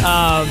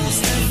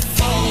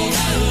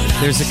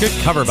 There's a good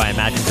cover by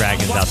Imagine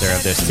Dragons out there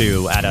of this,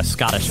 too, at a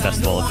Scottish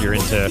festival, if you're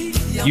into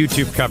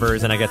YouTube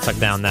covers, and I get sucked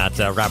down that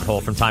rabbit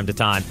hole from time to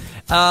time.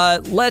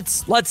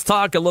 Let's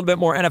talk a little bit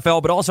more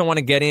NFL, but also want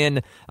to get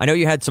in. I know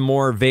you had some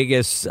more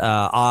Vegas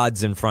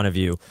odds in front of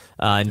you,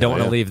 and don't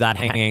want to leave that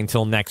hanging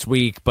until next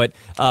week. But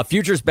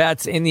futures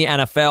bets in the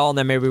NFL, and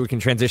then maybe we can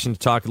transition to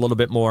talk a little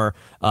bit more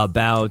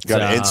about. Got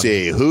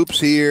NCAA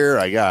hoops here.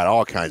 I got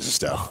all kinds of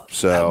stuff.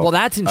 So well,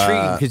 that's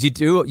intriguing because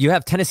you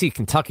have Tennessee,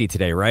 Kentucky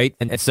today, right?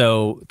 And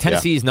so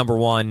Tennessee is number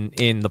one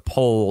in the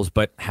polls,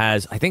 but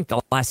has, I think,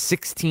 the last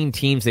 16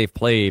 teams they've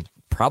played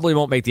probably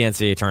won't make the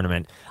NCAA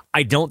tournament.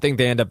 I don't think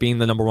they end up being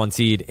the number one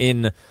seed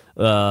in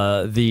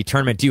the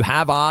tournament. Do you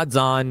have odds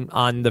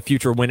on the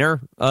future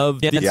winner of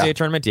the NCAA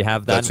tournament? Do you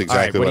have that? That's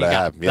exactly what I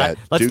have. Yeah,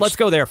 let's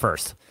go there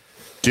first.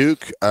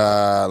 Duke,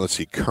 let's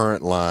see,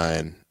 current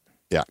line.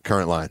 Yeah,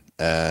 current line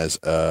as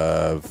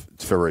of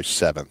February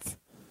 7th.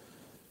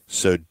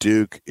 So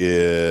Duke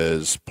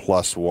is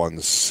plus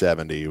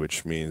 170,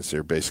 which means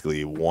they're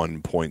basically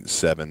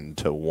 1.7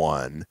 to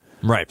 1.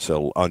 Right.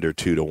 So under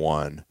 2 to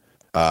 1.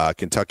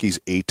 Kentucky's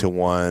 8 to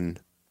 1.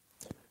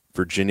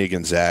 Virginia,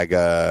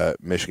 Gonzaga,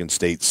 Michigan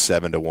State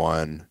 7 to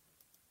 1.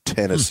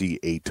 Tennessee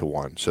 8 to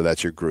 1. So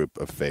that's your group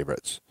of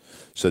favorites.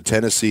 So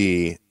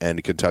Tennessee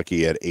and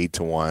Kentucky at 8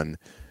 to 1.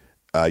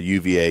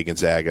 UVA,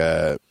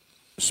 Gonzaga,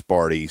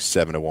 Sparty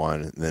 7 to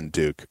 1. And then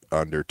Duke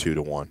under 2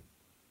 to 1.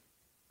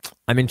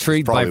 I'm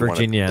intrigued by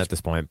Virginia at this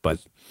point, but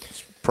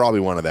probably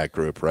one of that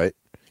group, right?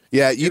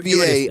 Yeah,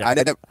 UVA.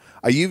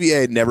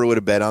 UVA never would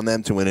have bet on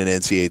them to win an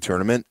NCAA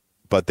tournament,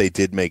 but they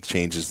did make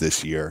changes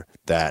this year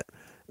that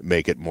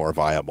make it more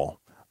viable.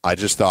 I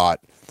just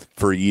thought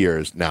for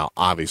years now.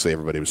 Obviously,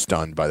 everybody was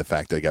stunned by the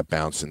fact that they got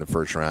bounced in the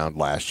first round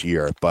last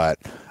year, but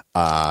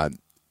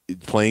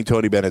playing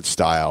Tony Bennett's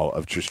style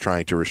of just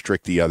trying to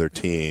restrict the other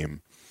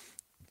team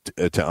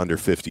to under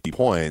 50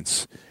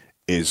 points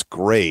is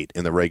great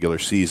in the regular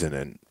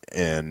season,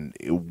 and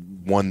it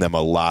won them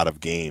a lot of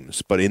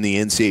games. But in the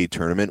NCAA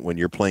tournament, when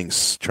you're trying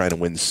to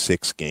win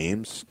 6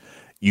 games,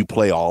 you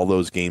play all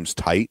those games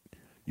tight,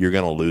 you're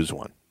going to lose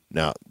one.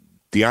 Now,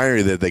 the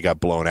irony that they got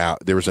blown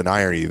out, there was an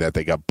irony that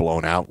they got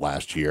blown out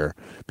last year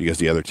because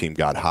the other team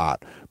got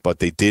hot, but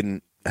they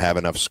didn't have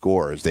enough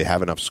scores. They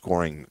have enough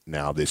scoring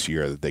now this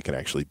year that they can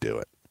actually do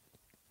it.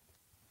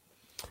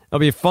 It'll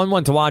be a fun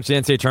one to watch. The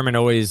NCAA tournament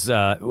always.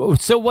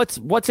 So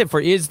what's it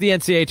for? Is the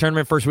NCAA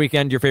tournament first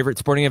weekend your favorite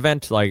sporting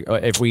event? Like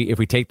if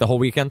we take the whole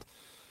weekend?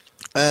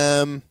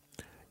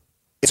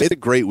 It's a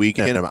great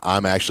weekend.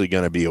 I'm actually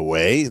going to be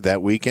away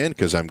that weekend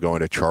because I'm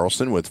going to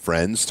Charleston with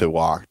friends to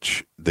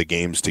watch the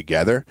games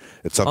together.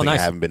 It's something nice.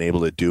 I haven't been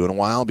able to do in a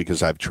while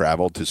because I've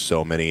traveled to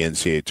so many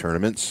NCAA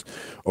tournaments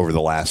over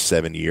the last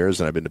 7 years,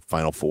 and I've been to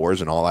Final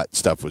Fours, and all that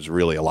stuff was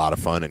really a lot of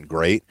fun and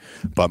great.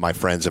 But my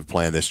friends have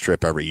planned this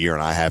trip every year,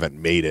 and I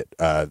haven't made it.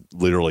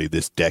 Literally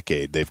this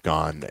decade, they've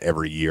gone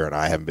every year, and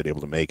I haven't been able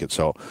to make it.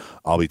 So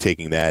I'll be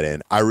taking that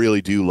in. I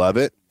really do love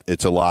it.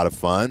 It's a lot of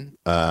fun.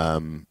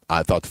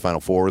 I thought the Final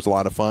Four was a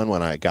lot of fun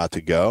when I got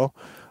to go.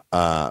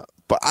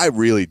 But I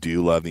really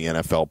do love the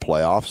NFL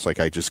playoffs. Like,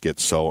 I just get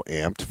so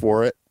amped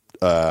for it.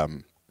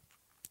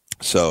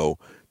 So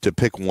to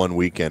pick one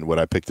weekend, would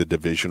I pick the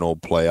divisional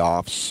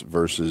playoffs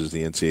versus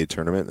the NCAA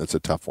tournament? That's a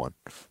tough one.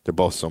 They're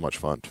both so much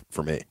fun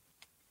for me.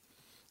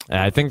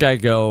 I think I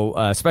go,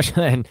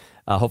 especially, and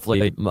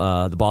hopefully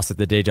the boss at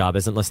the day job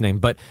isn't listening,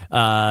 but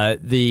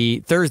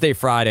the Thursday,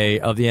 Friday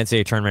of the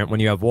NCAA tournament, when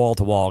you have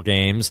wall-to-wall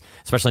games,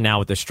 especially now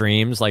with the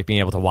streams, like being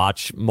able to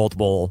watch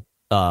multiple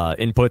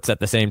inputs at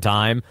the same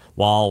time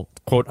while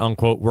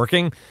quote-unquote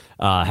working,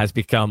 has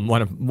become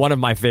one of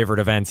my favorite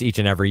events each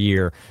and every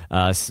year,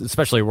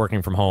 especially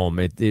working from home.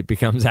 It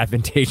becomes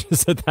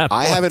advantageous at that point.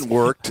 I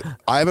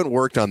haven't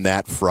worked on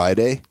that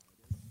Friday.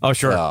 Oh,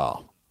 sure.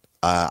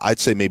 I'd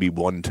say maybe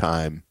one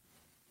time,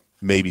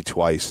 maybe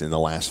twice in the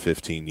last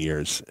 15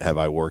 years have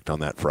I worked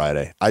on that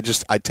Friday. I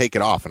take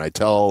it off and I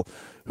tell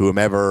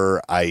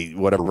whomever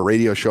whatever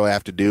radio show I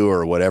have to do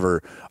or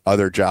whatever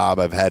other job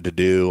I've had to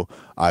do,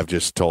 I've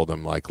just told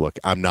them, like, look,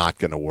 I'm not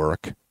going to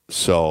work.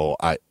 So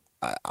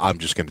I'm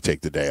just going to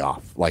take the day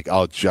off. Like,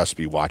 I'll just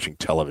be watching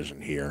television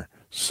here.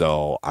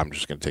 So I'm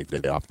just going to take the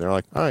day off. And they're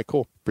like, all right,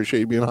 cool. Appreciate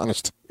you being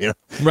honest. You know,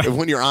 right.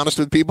 When you're honest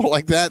with people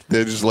like that,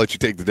 they just let you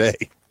take the day.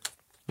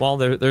 Well,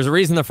 there's a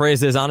reason the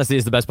phrase is honesty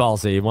is the best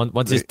policy.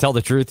 Once you tell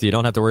the truth, you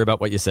don't have to worry about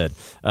what you said.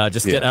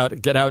 Just get out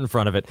in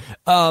front of it.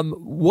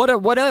 What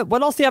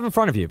else do you have in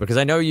front of you? Because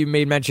I know you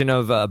made mention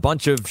of a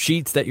bunch of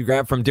sheets that you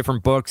grabbed from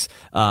different books.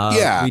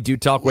 We do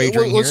talk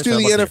wagering. Let's do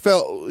the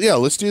NFL. Yeah,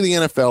 let's do the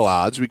NFL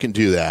odds. We can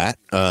do that.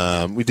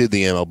 We did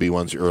the MLB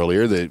ones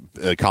earlier.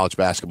 The college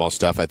basketball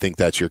stuff. I think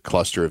that's your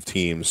cluster of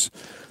teams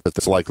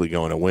that's likely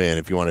going to win.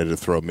 If you wanted to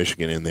throw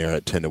Michigan in there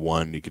at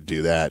 10-1, you could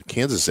do that.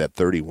 Kansas is at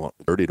 30-1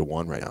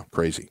 right now.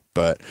 Crazy.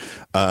 But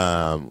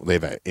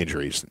they've had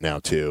injuries now,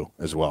 too,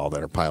 as well,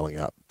 that are piling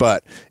up.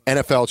 But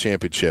NFL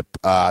championship,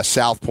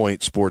 South Point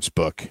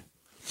Sportsbook.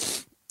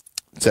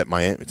 It's at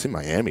Miami. It's in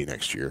Miami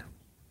next year.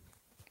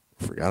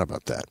 Forgot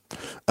about that.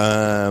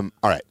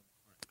 All right.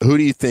 Who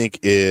do you think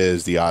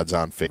is the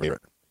odds-on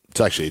favorite? It's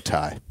actually a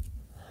tie.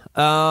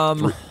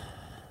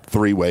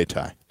 Three-way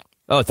tie.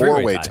 Oh,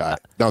 four-way tie.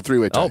 No,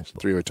 three-way tie.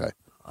 Three-way tie.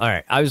 All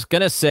right. I was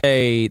going to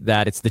say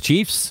that it's the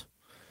Chiefs.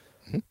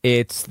 Mm-hmm.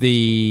 It's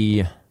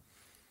the...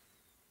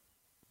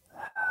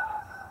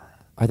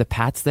 Are the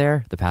Pats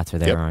there? The Pats are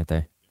there, aren't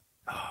they?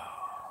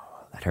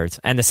 Oh, that hurts.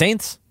 And the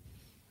Saints?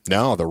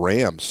 No, the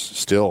Rams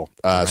still.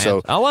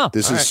 So wow.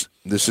 This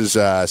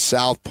is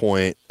South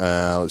Point.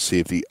 Let's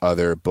see if the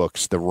other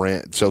books,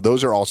 so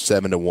those are all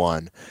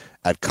 7-1.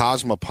 At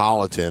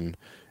Cosmopolitan,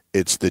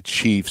 it's the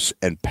Chiefs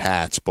and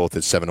Pats both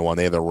at 7-1.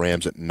 They have the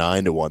Rams at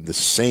 9-1. The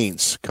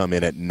Saints come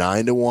in at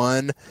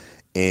 9-1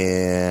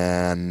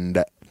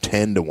 and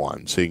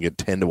 10-1. So you can get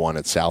 10-1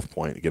 at South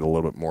Point to get a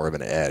little bit more of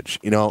an edge.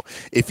 You know,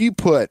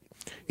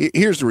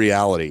 here's the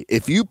reality.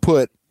 If you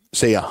put,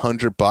 say,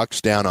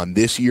 $100 down on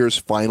this year's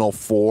Final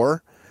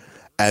Four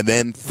and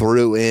then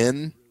threw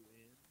in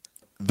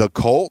the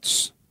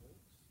Colts,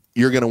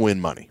 you're going to win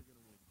money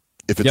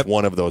if it's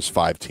one of those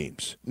five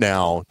teams.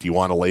 Now, do you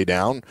want to lay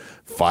down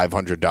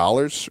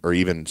 $500 or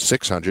even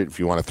 $600 if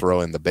you want to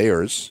throw in the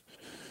Bears?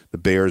 The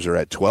Bears are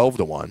at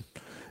 12-1.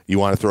 You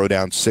want to throw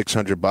down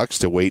 $600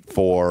 to wait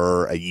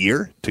for a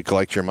year to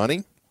collect your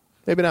money?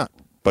 Maybe not.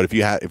 But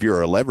if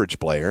you're a leverage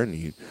player and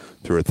you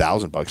threw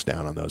 $1,000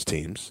 down on those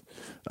teams,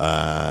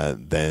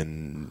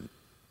 then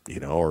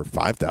or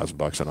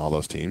 $5,000 on all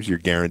those teams, you're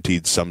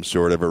guaranteed some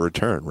sort of a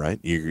return, right?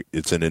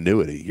 It's an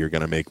annuity. You're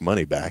going to make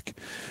money back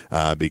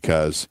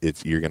because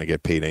you're going to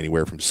get paid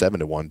anywhere from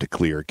 7-1 to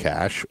clear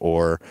cash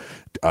or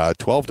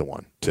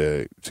 12-1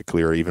 to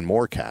clear even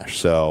more cash.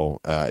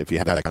 So if you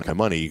have that kind of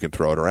money, you can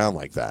throw it around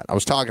like that. I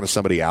was talking to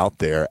somebody out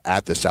there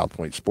at the South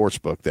Point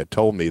Sportsbook that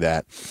told me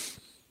that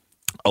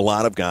a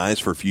lot of guys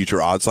for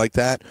future odds like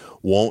that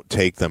won't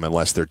take them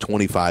unless they're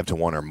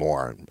 25-1 or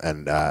more.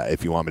 And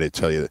if you want me to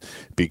tell you,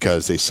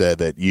 because they said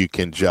that you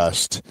can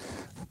just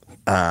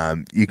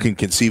you can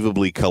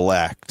conceivably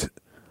collect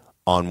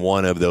on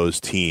one of those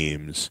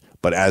teams,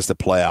 but as the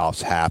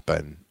playoffs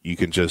happen, you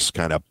can just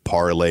kind of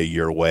parlay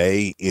your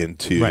way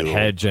into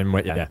hedge and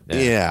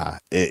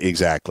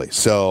exactly.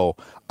 So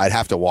I'd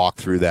have to walk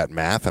through that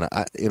math, and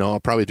I'll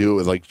probably do it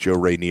with like Joe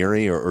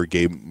Rainieri or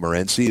Gabe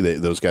Morency.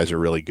 Those guys are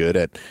really good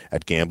at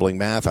gambling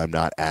math. I'm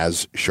not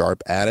as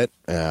sharp at it,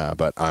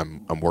 but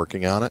I'm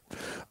working on it.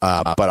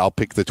 But I'll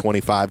pick the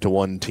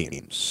 25-1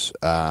 teams.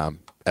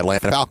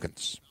 Atlanta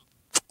Falcons,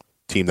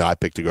 team that I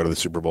picked to go to the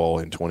Super Bowl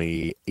in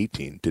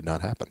 2018, did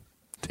not happen.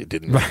 They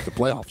didn't make the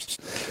playoffs.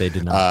 They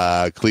did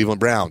not. Cleveland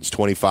Browns,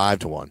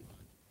 25-1.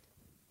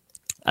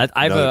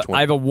 I have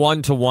a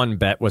 1-to-1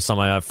 bet with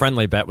someone, a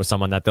friendly bet with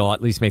someone that they'll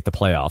at least make the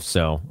playoffs.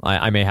 So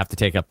I may have to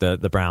take up the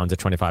Browns at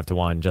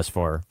 25-1 just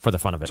for the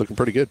fun of it. It's looking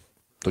pretty good.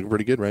 Looking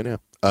pretty good right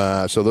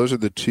now. So those are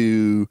the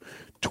two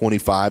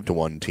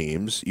 25-1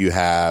 teams. You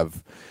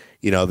have,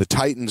 the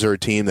Titans are a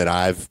team that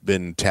I've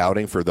been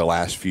touting for the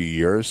last few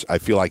years. I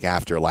feel like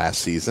after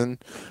last season,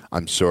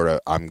 I'm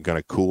going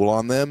to cool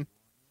on them,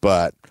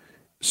 but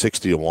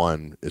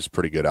 60-1 is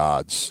pretty good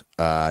odds.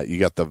 You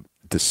got the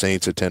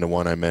Saints at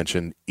 10-1 I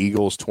mentioned,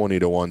 Eagles 20-1,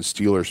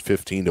 Steelers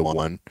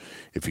 15-1.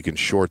 If you can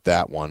short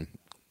that one,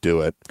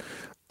 do it.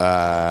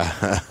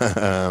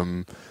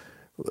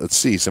 Let's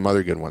see some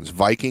other good ones.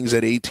 Vikings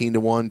at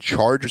 18-1,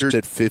 Chargers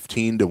at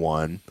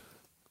 15-1.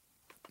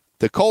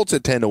 The Colts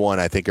at 10-1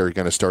 I think are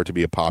going to start to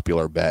be a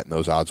popular bet, and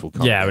those odds will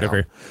come down. I would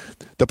agree.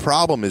 The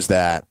problem is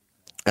that,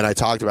 and I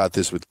talked about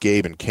this with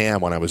Gabe and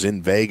Cam when I was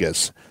in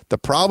Vegas, the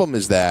problem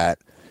is that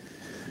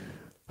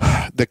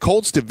the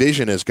Colts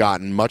division has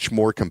gotten much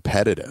more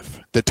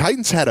competitive. The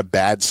Titans had a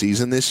bad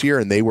season this year,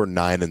 and they were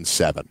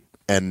 9-7.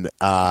 And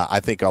I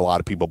think a lot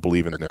of people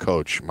believe in their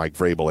coach, Mike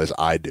Vrabel, as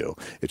I do.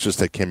 It's just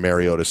that can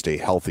Mariota stay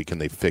healthy? Can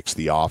they fix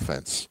the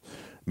offense?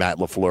 Matt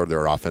LaFleur,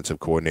 their offensive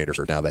coordinator, is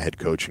now the head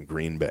coach in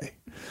Green Bay.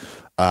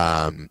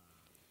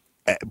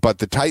 But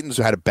the Titans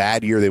had a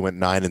bad year. They went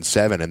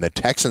 9-7, and the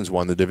Texans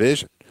won the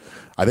division.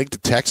 I think the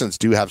Texans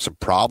do have some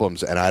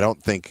problems, and I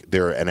don't think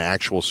they're an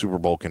actual Super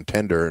Bowl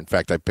contender. In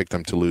fact, I picked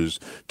them to lose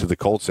to the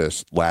Colts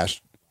this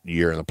last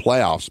year in the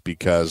playoffs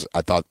because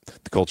I thought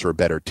the Colts were a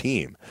better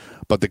team.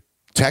 But the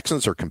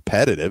Texans are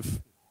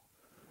competitive,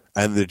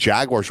 and the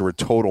Jaguars were a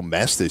total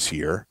mess this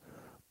year.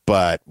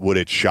 But would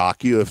it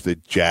shock you if the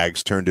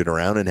Jags turned it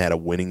around and had a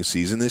winning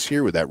season this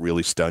year? Would that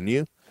really stun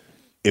you?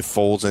 If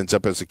Foles ends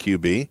up as a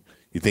QB,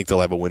 you think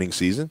they'll have a winning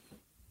season?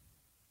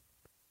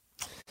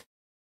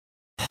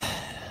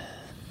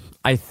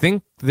 I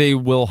think they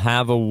will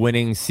have a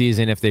winning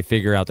season if they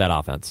figure out that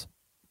offense.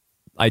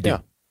 I do.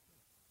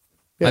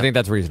 Yeah. I think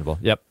that's reasonable.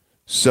 Yep.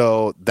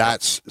 So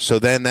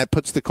then that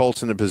puts the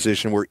Colts in a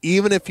position where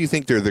even if you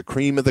think they're the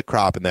cream of the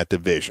crop in that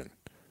division,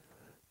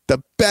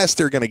 the best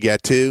they're going to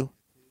get to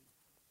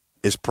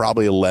is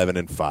probably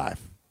 11-5.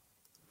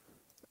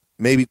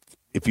 Maybe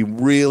if you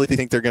really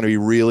think they're going to be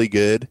really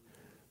good,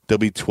 they'll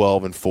be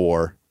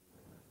 12-4,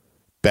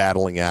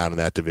 battling out in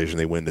that division.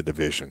 They win the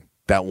division.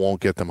 That won't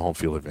get them home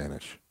field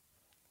advantage.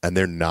 And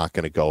they're not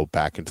going to go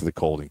back into the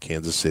cold in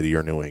Kansas City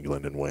or New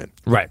England and win.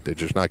 Right. They're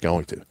just not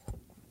going to.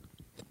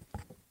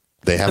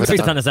 They haven't. That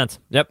makes a ton of sense.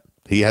 Yep.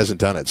 He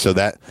hasn't done it. So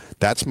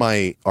that's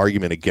my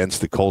argument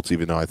against the Colts,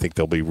 even though I think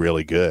they'll be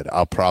really good.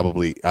 I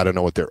don't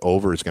know what their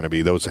over is going to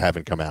be. Those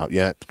haven't come out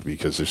yet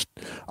because there's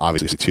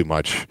obviously too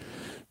much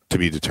to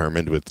be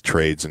determined with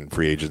trades and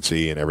free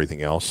agency and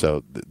everything else.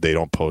 So they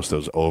don't post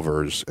those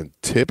overs. And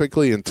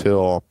typically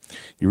until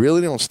you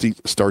really don't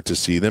start to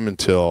see them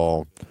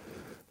until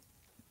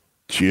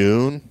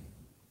June,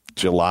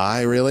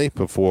 July, really,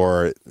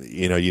 before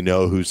you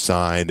know who's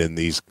signed and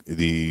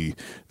the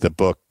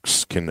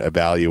books can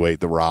evaluate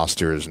the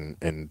rosters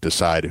and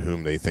decide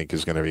whom they think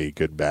is going to be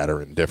good, bad,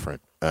 or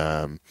indifferent.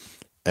 And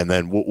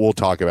then we'll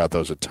talk about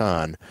those a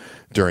ton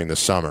during the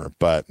summer,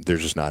 but they're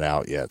just not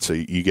out yet. So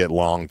you get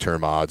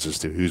long-term odds as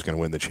to who's going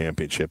to win the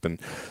championship, and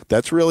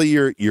that's really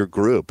your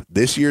group.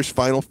 This year's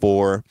Final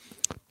Four: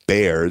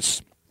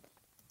 Bears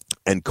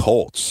and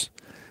Colts.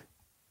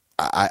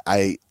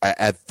 I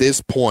at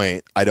this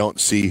point, I don't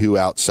see who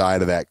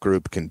outside of that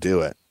group can do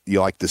it. You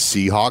like the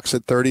Seahawks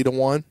at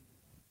 30-1?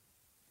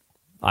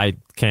 I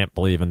can't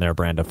believe in their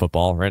brand of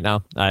football right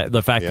now.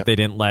 The fact that they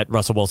didn't let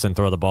Russell Wilson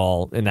throw the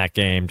ball in that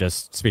game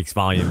just speaks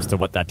volumes to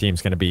what that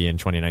team's going to be in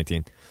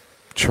 2019.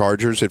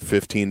 Chargers at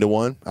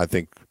 15-1. I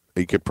think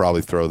you could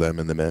probably throw them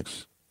in the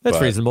mix.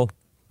 That's reasonable.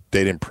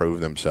 They didn't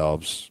prove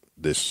themselves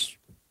this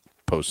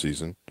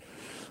postseason.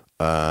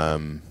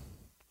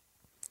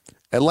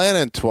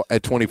 Atlanta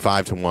at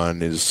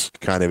 25-1 is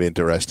kind of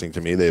interesting to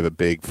me. They have a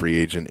big free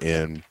agent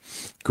in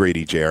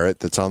Grady Jarrett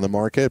that's on the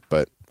market,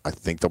 but I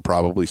think they'll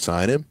probably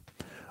sign him.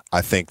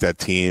 I think that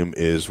team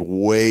is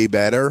way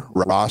better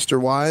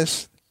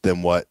roster-wise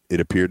than what it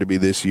appeared to be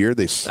this year.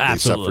 They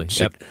suffered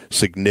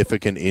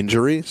significant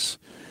injuries,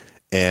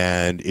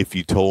 and if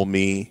you told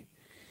me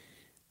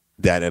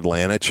that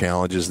Atlanta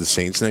challenges the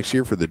Saints next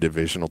year for the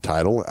divisional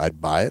title, I'd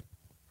buy it.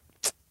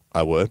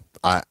 I would.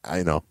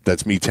 I know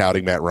that's me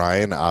touting Matt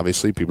Ryan.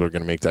 Obviously, people are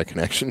going to make that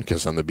connection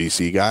because I'm the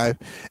BC guy,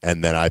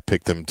 and then I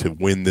picked them to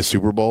win the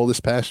Super Bowl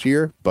this past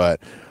year. But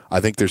I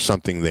think there's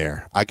something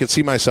there. I could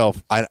see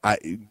myself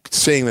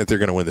saying that they're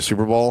going to win the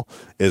Super Bowl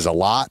is a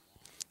lot,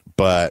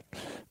 but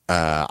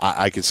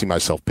I could see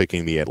myself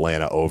picking the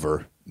Atlanta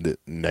over the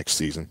next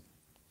season.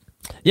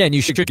 Yeah, and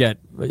you should get,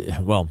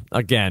 well,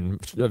 again,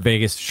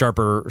 Vegas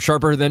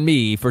sharper than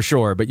me for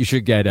sure, but you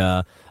should get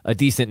a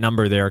decent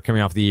number there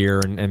coming off the year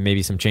and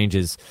maybe some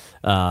changes.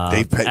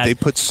 They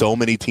put so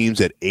many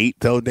teams at 8,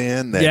 though,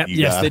 Dan. That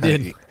yes, they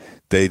did.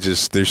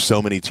 There's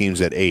so many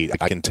teams at 8.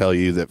 I can tell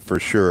you that for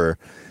sure.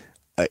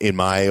 In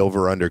my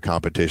over-under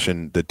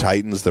competition, the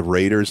Titans, the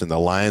Raiders, and the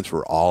Lions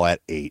were all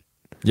at 8.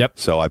 Yep.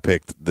 So I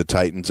picked the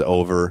Titans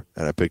over,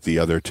 and I picked the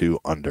other 2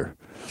 under.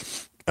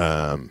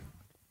 So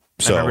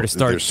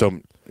there's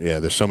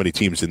so many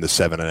teams in the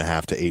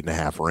 7.5 to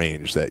 8.5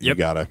 range that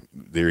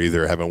they're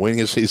either having a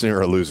winning season or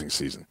a losing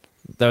season.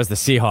 That was the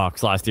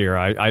Seahawks last year.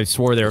 I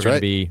swore they were going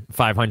to be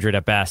 500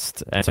 at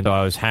best, and so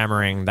I was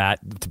hammering that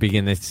to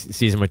begin this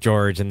season with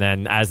George. And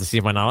then as the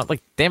season went on, I was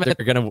like, "Damn it,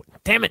 they're going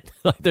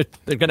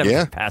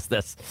to pass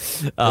this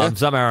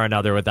somehow or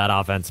another with that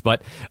offense."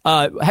 But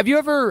have you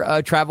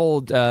ever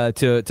traveled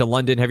to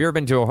London? Have you ever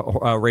been to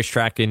a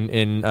racetrack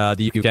in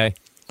the UK?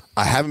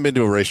 I haven't been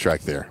to a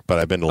racetrack there, but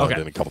I've been to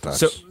London a couple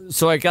times.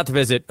 So I got to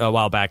visit a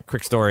while back.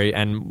 Quick story,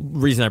 and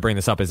reason I bring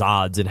this up is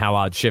odds and how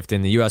odds shift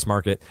in the U.S.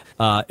 market.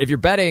 If you're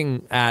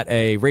betting at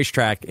a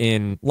racetrack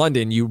in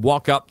London, you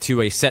walk up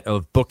to a set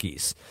of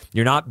bookies.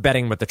 You're not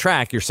betting with the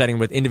track. You're setting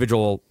with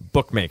individual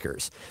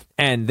bookmakers,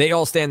 and they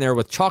all stand there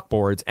with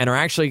chalkboards and are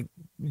actually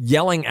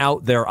yelling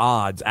out their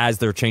odds as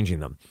they're changing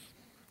them.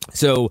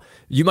 So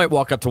you might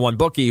walk up to one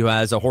bookie who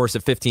has a horse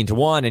at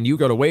 15-1, and you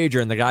go to wager,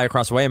 and the guy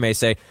across the way may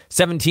say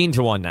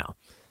 17-1 now.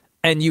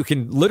 And you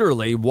can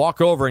literally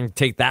walk over and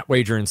take that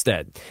wager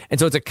instead.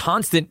 And so it's a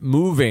constant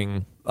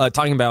moving,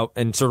 talking about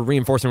and sort of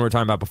reinforcing what we were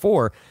talking about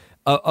before,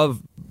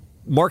 of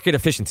market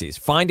efficiencies,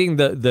 finding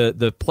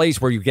the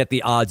place where you get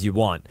the odds you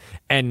want.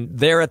 And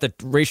there at the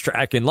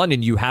racetrack in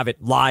London, you have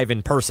it live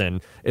in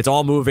person. It's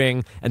all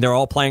moving, and they're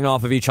all playing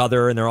off of each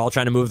other, and they're all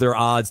trying to move their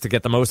odds to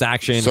get the most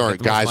action. Sorry,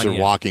 guys are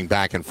walking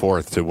back and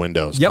forth to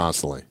windows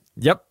constantly.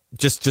 Yep.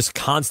 Just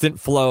constant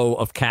flow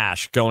of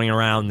cash going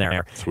around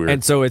there. It's weird.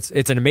 And so it's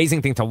an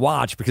amazing thing to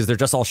watch because they're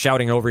just all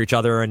shouting over each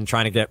other and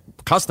trying to get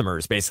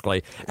customers,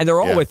 basically. And they're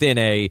all within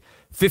a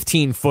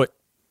 15-foot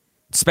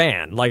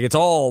span. Like, it's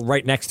all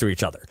right next to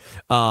each other.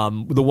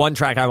 The one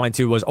track I went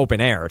to was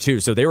open air, too.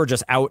 So they were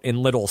just out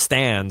in little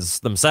stands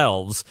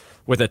themselves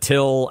with a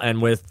till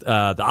and with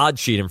the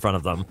odds sheet in front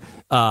of them,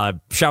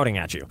 shouting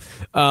at you.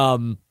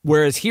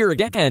 Whereas here,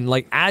 again,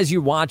 like, as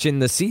you watch in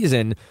the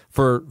season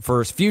for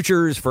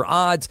futures, for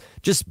odds,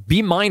 just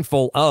be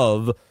mindful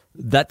of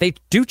that they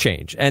do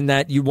change and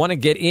that you want to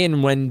get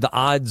in when the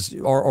odds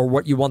are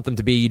what you want them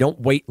to be. You don't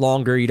wait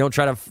longer. You don't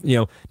try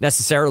to,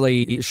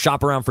 necessarily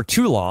shop around for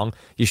too long.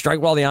 You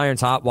strike while the iron's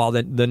hot, while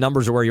the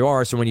numbers are where you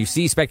are. So when you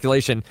see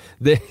speculation,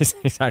 this is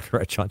exactly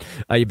right, Sean.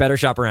 You better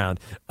shop around.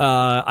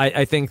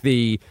 I think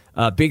the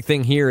big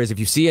thing here is if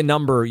you see a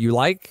number you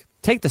like,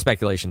 take the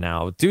speculation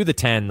now. Do the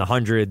 10, the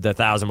 100, the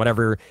 1,000,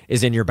 whatever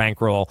is in your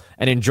bankroll,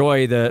 and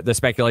enjoy the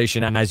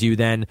speculation. And as you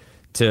then,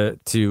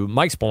 to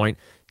Mike's point,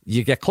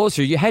 you get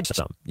closer, you hedge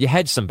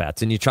some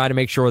bets, and you try to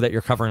make sure that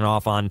you're covering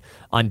off on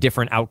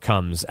different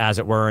outcomes, as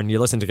it were. And you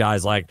listen to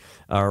guys like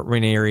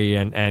Ranieri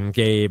and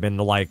Gabe and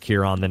the like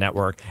here on the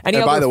network. And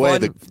by the way,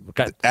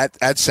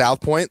 at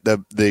South Point,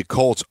 the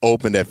Colts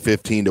opened at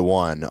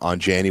 15-1 on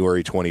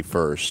January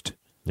 21st.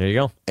 There you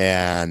go.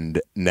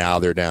 And now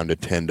they're down to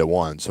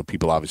 10-1. So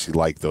people obviously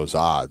like those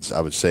odds.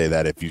 I would say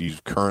that if you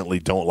currently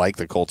don't like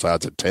the Colts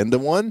odds at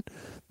 10-1,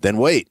 then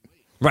wait.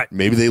 Right.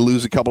 Maybe they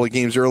lose a couple of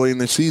games early in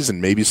the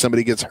season. Maybe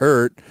somebody gets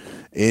hurt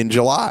in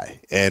July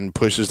and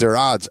pushes their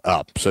odds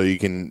up so you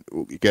can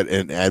get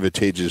an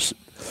advantageous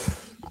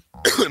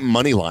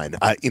money line.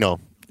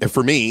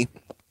 For me,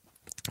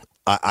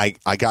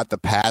 I got the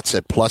Pats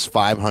at plus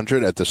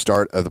 500 at the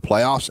start of the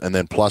playoffs and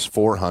then plus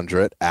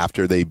 400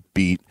 after they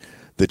beat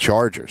the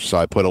Chargers. So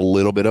I put a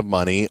little bit of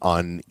money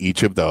on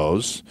each of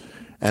those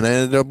and I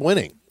ended up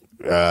winning.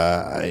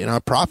 I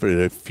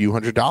profited a few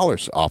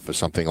 $100s off of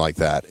something like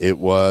that. It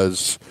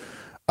was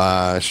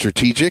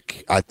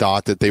strategic. I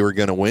thought that they were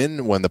going to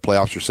win when the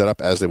playoffs were set up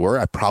as they were.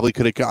 I probably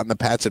could have gotten the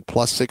Pats at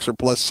plus 6 or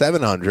plus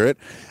 700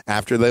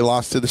 after they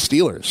lost to the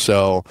Steelers.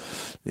 So,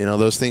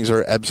 those things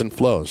are ebbs and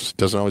flows. It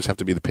doesn't always have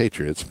to be the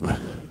Patriots.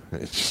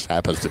 It just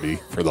happens to be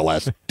for the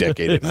last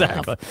decade and a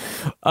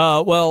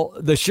half. Well,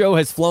 the show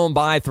has flown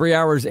by, 3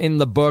 hours in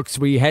the books.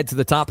 We head to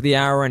the top of the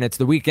hour, and it's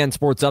the Weekend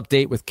Sports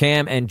Update with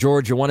Cam and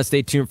George. You'll want to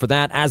stay tuned for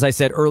that. As I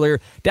said earlier,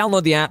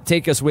 download the app.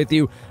 Take us with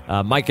you.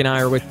 Mike and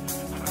I are with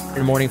in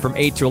the morning from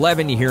 8 to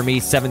 11. You hear me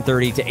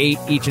 7:30 to 8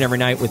 each and every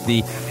night with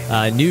the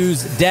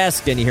news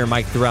desk, and you hear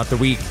Mike throughout the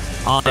week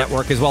on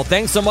network as well.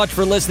 Thanks so much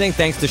for listening.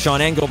 Thanks to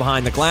Sean Engel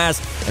behind the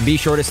glass, and be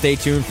sure to stay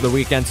tuned for the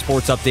Weekend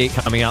Sports Update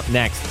coming up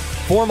next.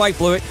 For Mike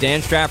Blewett,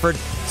 Dan Strafford,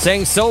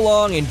 saying so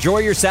long. Enjoy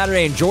your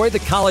Saturday. Enjoy the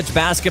college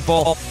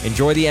basketball.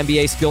 Enjoy the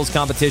NBA skills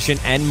competition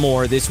and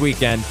more this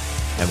weekend.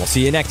 And we'll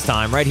see you next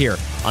time right here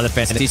on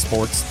Fantasy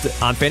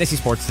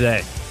Sports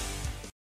Today.